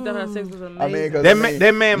talk. She thought her sex was amazing. I mean, cause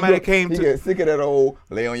That man might have came he to. get sick of that old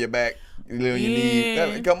lay on your back, lay on your knees. Yeah.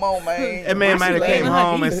 Like, come on, man. That man Why might she have came laying home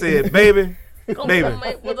on and her said, "Baby, Come baby, on,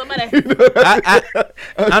 mate. What's the matter?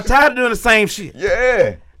 I'm tired of doing the same shit. knees?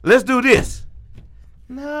 Yeah. Let's do this."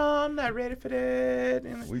 No, I'm not ready for that.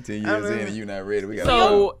 We 10 years in and you not ready. We got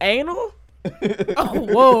So, anal? Oh,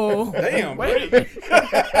 whoa. Damn, Wait. baby.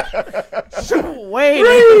 Wait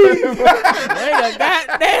a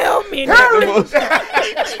goddamn minute.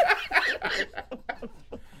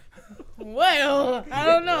 Well, I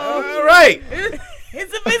don't know. All right,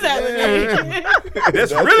 It's a fatality.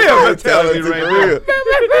 that's really a mentality right there.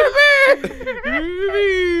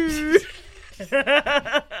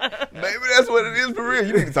 Maybe that's what it is for real.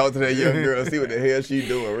 You need to talk to that young girl, see what the hell she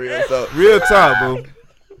doing. Real talk. Real talk, boo.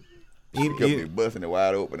 She could be busting it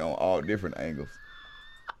wide open on all different angles.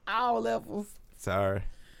 All levels. Sorry.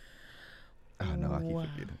 Oh no, I keep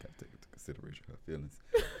forgetting. I gotta take into consideration her feelings.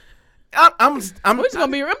 I'm just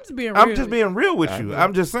being real. I'm just being real with I you. know.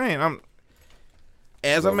 I'm just saying.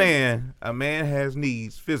 As a Well, man has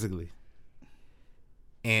needs physically,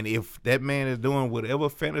 and if that man is doing whatever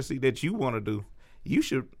fantasy that you want to do, you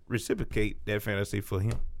should reciprocate that fantasy for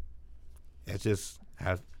him. That's just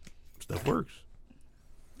how stuff works.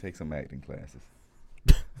 Take some acting classes.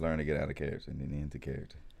 Learn to get out of character and then into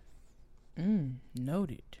character.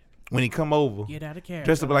 Noted. When he come over, Get out of character.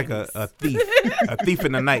 dressed up like a thief, a thief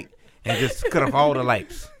in the night, and just cut off all the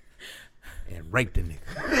lights and rape the nigga.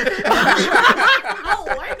 Oh,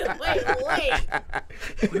 wait.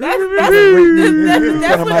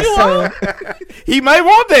 That's what you want. He might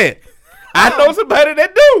want that. I know somebody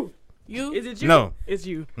that do. You? Is it you? No. It's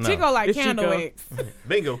you. No. Chico like It's candle Chico. wax.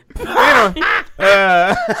 Bingo. She good into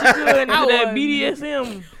that was-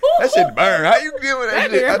 BDSM. That shit burn. How you deal with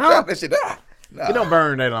that shit? I dropped that shit. Nah. It don't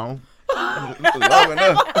burn that long. Love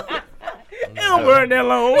enough. It don't burn that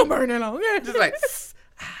long. Don't burn that long. Yeah. Just like.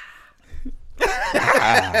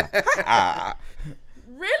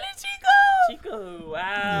 Really, Chico? Chico,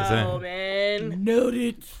 wow, man.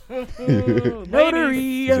 Noted. Notary.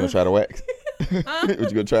 You gonna try to wax? What you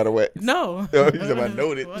gonna try to wax? No. Oh, you talking about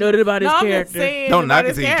noted? Noted about his No, I'm just character. saying. Don't knock about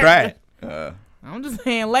it till his you try character. it. I'm just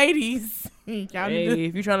saying, ladies. Y'all need Hey, to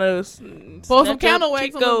if you're trying to pour some candle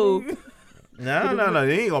wax Chico. on me. No.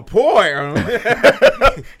 You ain't gonna pour it on him.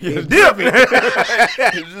 It's different.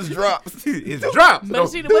 It just drops. It's drops. But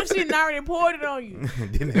she done already poured it on you.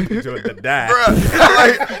 Didn't have to do it to die. Bruh,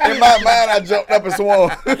 like, in my mind, I jumped up and swung.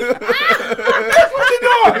 What you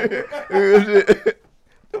doing?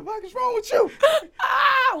 The fuck is wrong with you?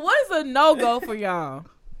 What is a no-go for y'all?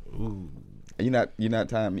 Ooh. You're not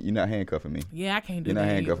tying me. You're not handcuffing me. Yeah, I can't do You're that.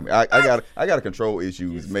 not handcuffing me. I got control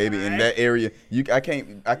issues. Maybe in that area, I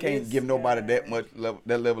can't give nobody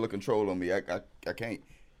that level of control on me. I can't.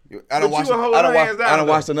 I don't watch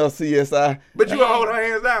enough CSI. But you will hold her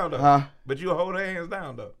hands down though. Huh? But you will hold her hands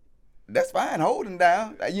down though. That's fine. Holding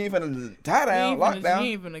down. You ain't finna tie down, lock down.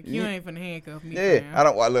 You ain't finna handcuff me. Yeah, fam. I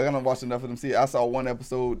don't watch enough of them. See, I saw one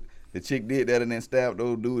episode. The chick did that and then stabbed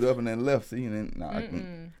old dude up and then left. See, and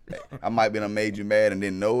then I might be done made you mad and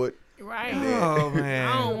didn't know it. Right. Oh man.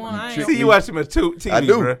 I don't want. See, you watch too much TV, I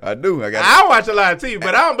do. bro. I do. I watch a lot of TV,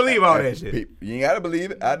 but I don't believe all that shit. You ain't gotta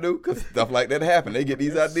believe it. I do, cause stuff like that happen. They get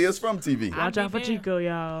these ideas from TV. Watch out for Chico,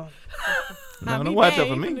 y'all. No, don't watch out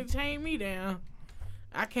for me. You finna chain me down.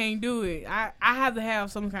 I can't do it. I have to have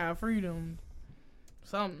some kind of freedom.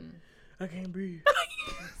 Something. I can't breathe.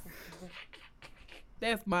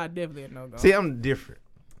 That's my definitely a no-go. See, I'm different.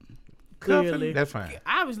 Clearly. Cuffing, that's fine.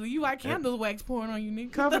 Obviously, you like candles wax pouring on you,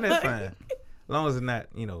 nigga. Cuffing, that's fine. As long as it's not,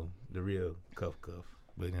 the real cuff.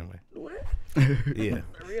 But anyway. What? Yeah.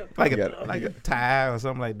 Real. Like a tie or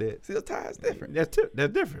something like that. See, a tie is different. That's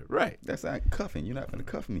different, right? That's not cuffing. You're not gonna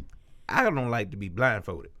cuff me. I don't like to be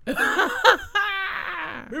blindfolded. I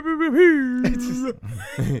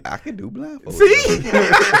can do blindfold. See?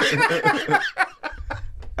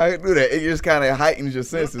 I can do that. It just kind of heightens your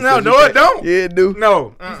senses. No, it don't. Yeah, it do.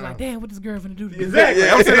 No. It's like, damn, what this girl finna do to me? Exactly.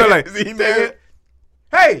 Yeah. I'm sitting there like, See, man.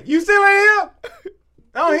 hey, you still ain't here?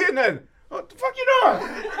 I don't hear nothing. What the fuck you doing?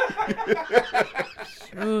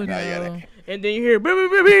 Oh, Nah, you no. gotta- And then you hear, boo, boo,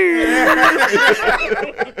 boo, boo.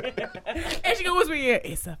 And she gonna whisper in your ear,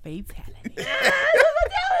 it's a fatality.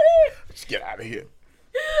 Just get out of here.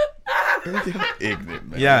 Ignorant,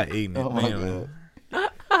 man. Yeah, ignorant. Oh my man. God.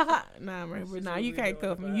 Nah, man, but nah, you can't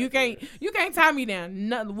cuff me. You can't tie me down.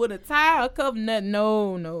 Nothing with a tie or cuff. Nothing.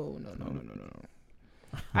 No.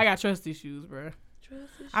 I got trust issues, bro.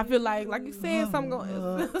 I feel like you said,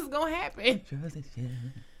 it's gonna happen.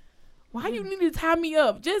 Why you need to tie me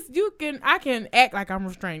up? I can act like I'm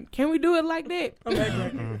restrained. Can we do it like that?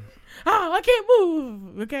 Oh, I can't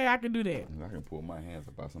move. Okay, I can do that. I can pull my hands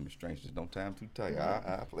up out some restraints. Just don't tie them too tight.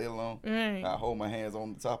 I play along. Right. I hold my hands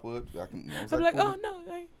on the top of it. I can. I'm like, oh no,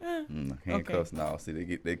 handcuffs. No, see,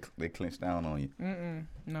 they clench down on you.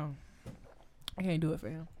 no, I can't do it,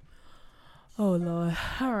 fam. Oh Lord!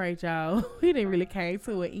 All right, y'all. We didn't really came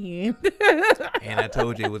to an end. And I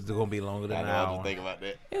told you it was going to be longer than I an know. I hour. just think about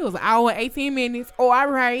that. It was an hour and 18 minutes. Oh, all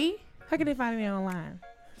right. How can they find it online?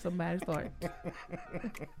 Somebody start.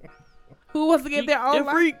 Who wants to get their own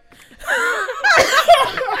freak.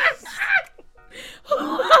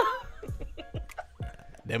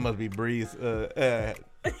 That must be Bree's email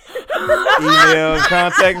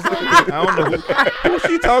contacts. I don't know who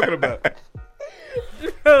she talking about.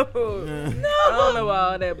 No. I don't know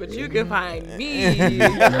all that, but you can find me,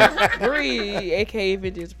 Bree, aka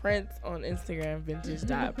Vintage Prince, on Instagram,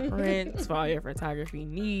 vintage.prince, for all your photography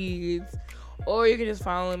needs. Or you can just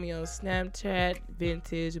follow me on Snapchat,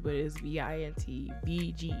 vintage, but it's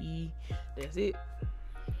VINTVGE. That's it.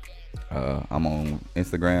 I'm on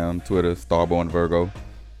Instagram, Twitter, Starborn Virgo,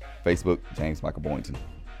 Facebook, James Michael Boynton.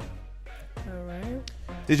 All right.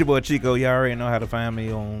 This your boy Chico. Y'all already know how to find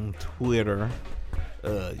me on Twitter.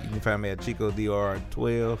 You can find me at Chico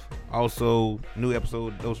DR12. Also, new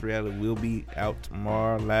episode of Dose Reality will be out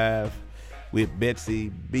tomorrow live with Betsy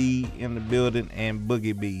B in the building and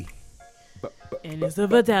Boogie B. And it's a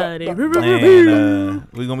fatality. And we're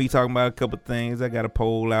gonna be talking about a couple things. I got a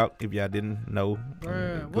poll out if y'all didn't know.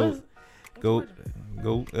 Go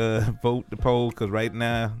vote the poll, because right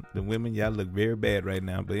now the women, y'all look very bad right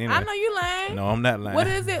now. But anyway, I know you lying. No, I'm not lying. What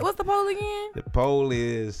is it? What's the poll again? The poll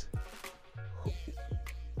is,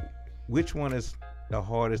 which one is the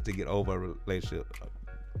hardest to get over a relationship?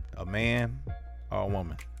 A man or a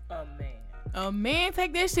woman? A man. A man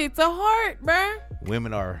take that shit to heart, bruh.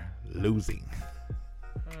 Women are losing.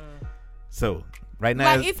 So right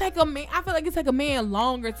now, like, it take a man. I feel like it take a man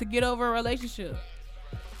longer to get over a relationship.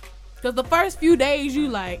 Cause the first few days you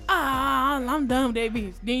like, I'm done with that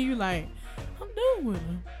bitch. Then you like, I'm done with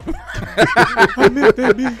her. I miss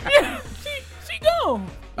that bitch. Yeah, she gone.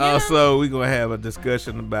 So we gonna have a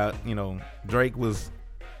discussion about, Drake was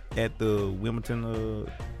at the Wimbledon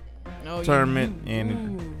tournament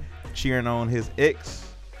and cheering on his ex.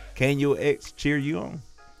 Can your ex cheer you on?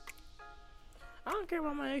 I don't care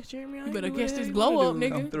about my ex cheering me on. You better catch this glow up,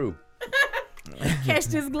 nigga. Come through. Catch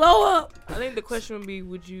this glow up. I think the question would be,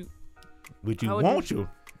 would you want your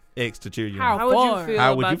ex to cheer you How on? How would you feel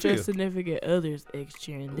How would about you your feel? significant other's ex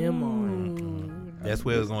cheering them on? That's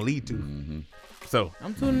where it's gonna lead to. Mm-hmm. So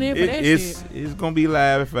I'm tuning in for that shit. It's gonna be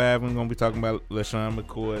live at 5. We're gonna be talking about LaShawn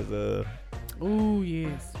McCoy's Ooh,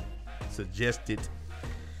 yes. suggested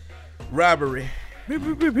robbery.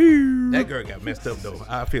 That girl got messed up though.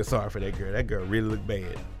 I feel sorry for that girl. That girl really looked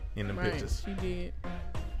bad in the pictures. She did.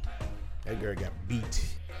 That girl got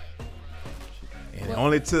beat, and it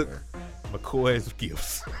only took McCoy's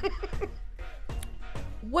gifts.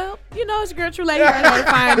 Well, it's your girl True Lady right here to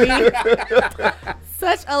find me.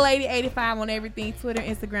 Such a Lady 85 on everything: Twitter,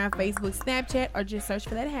 Instagram, Facebook, Snapchat, or just search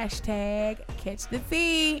for that hashtag. Catch the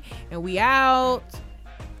tea, and we out.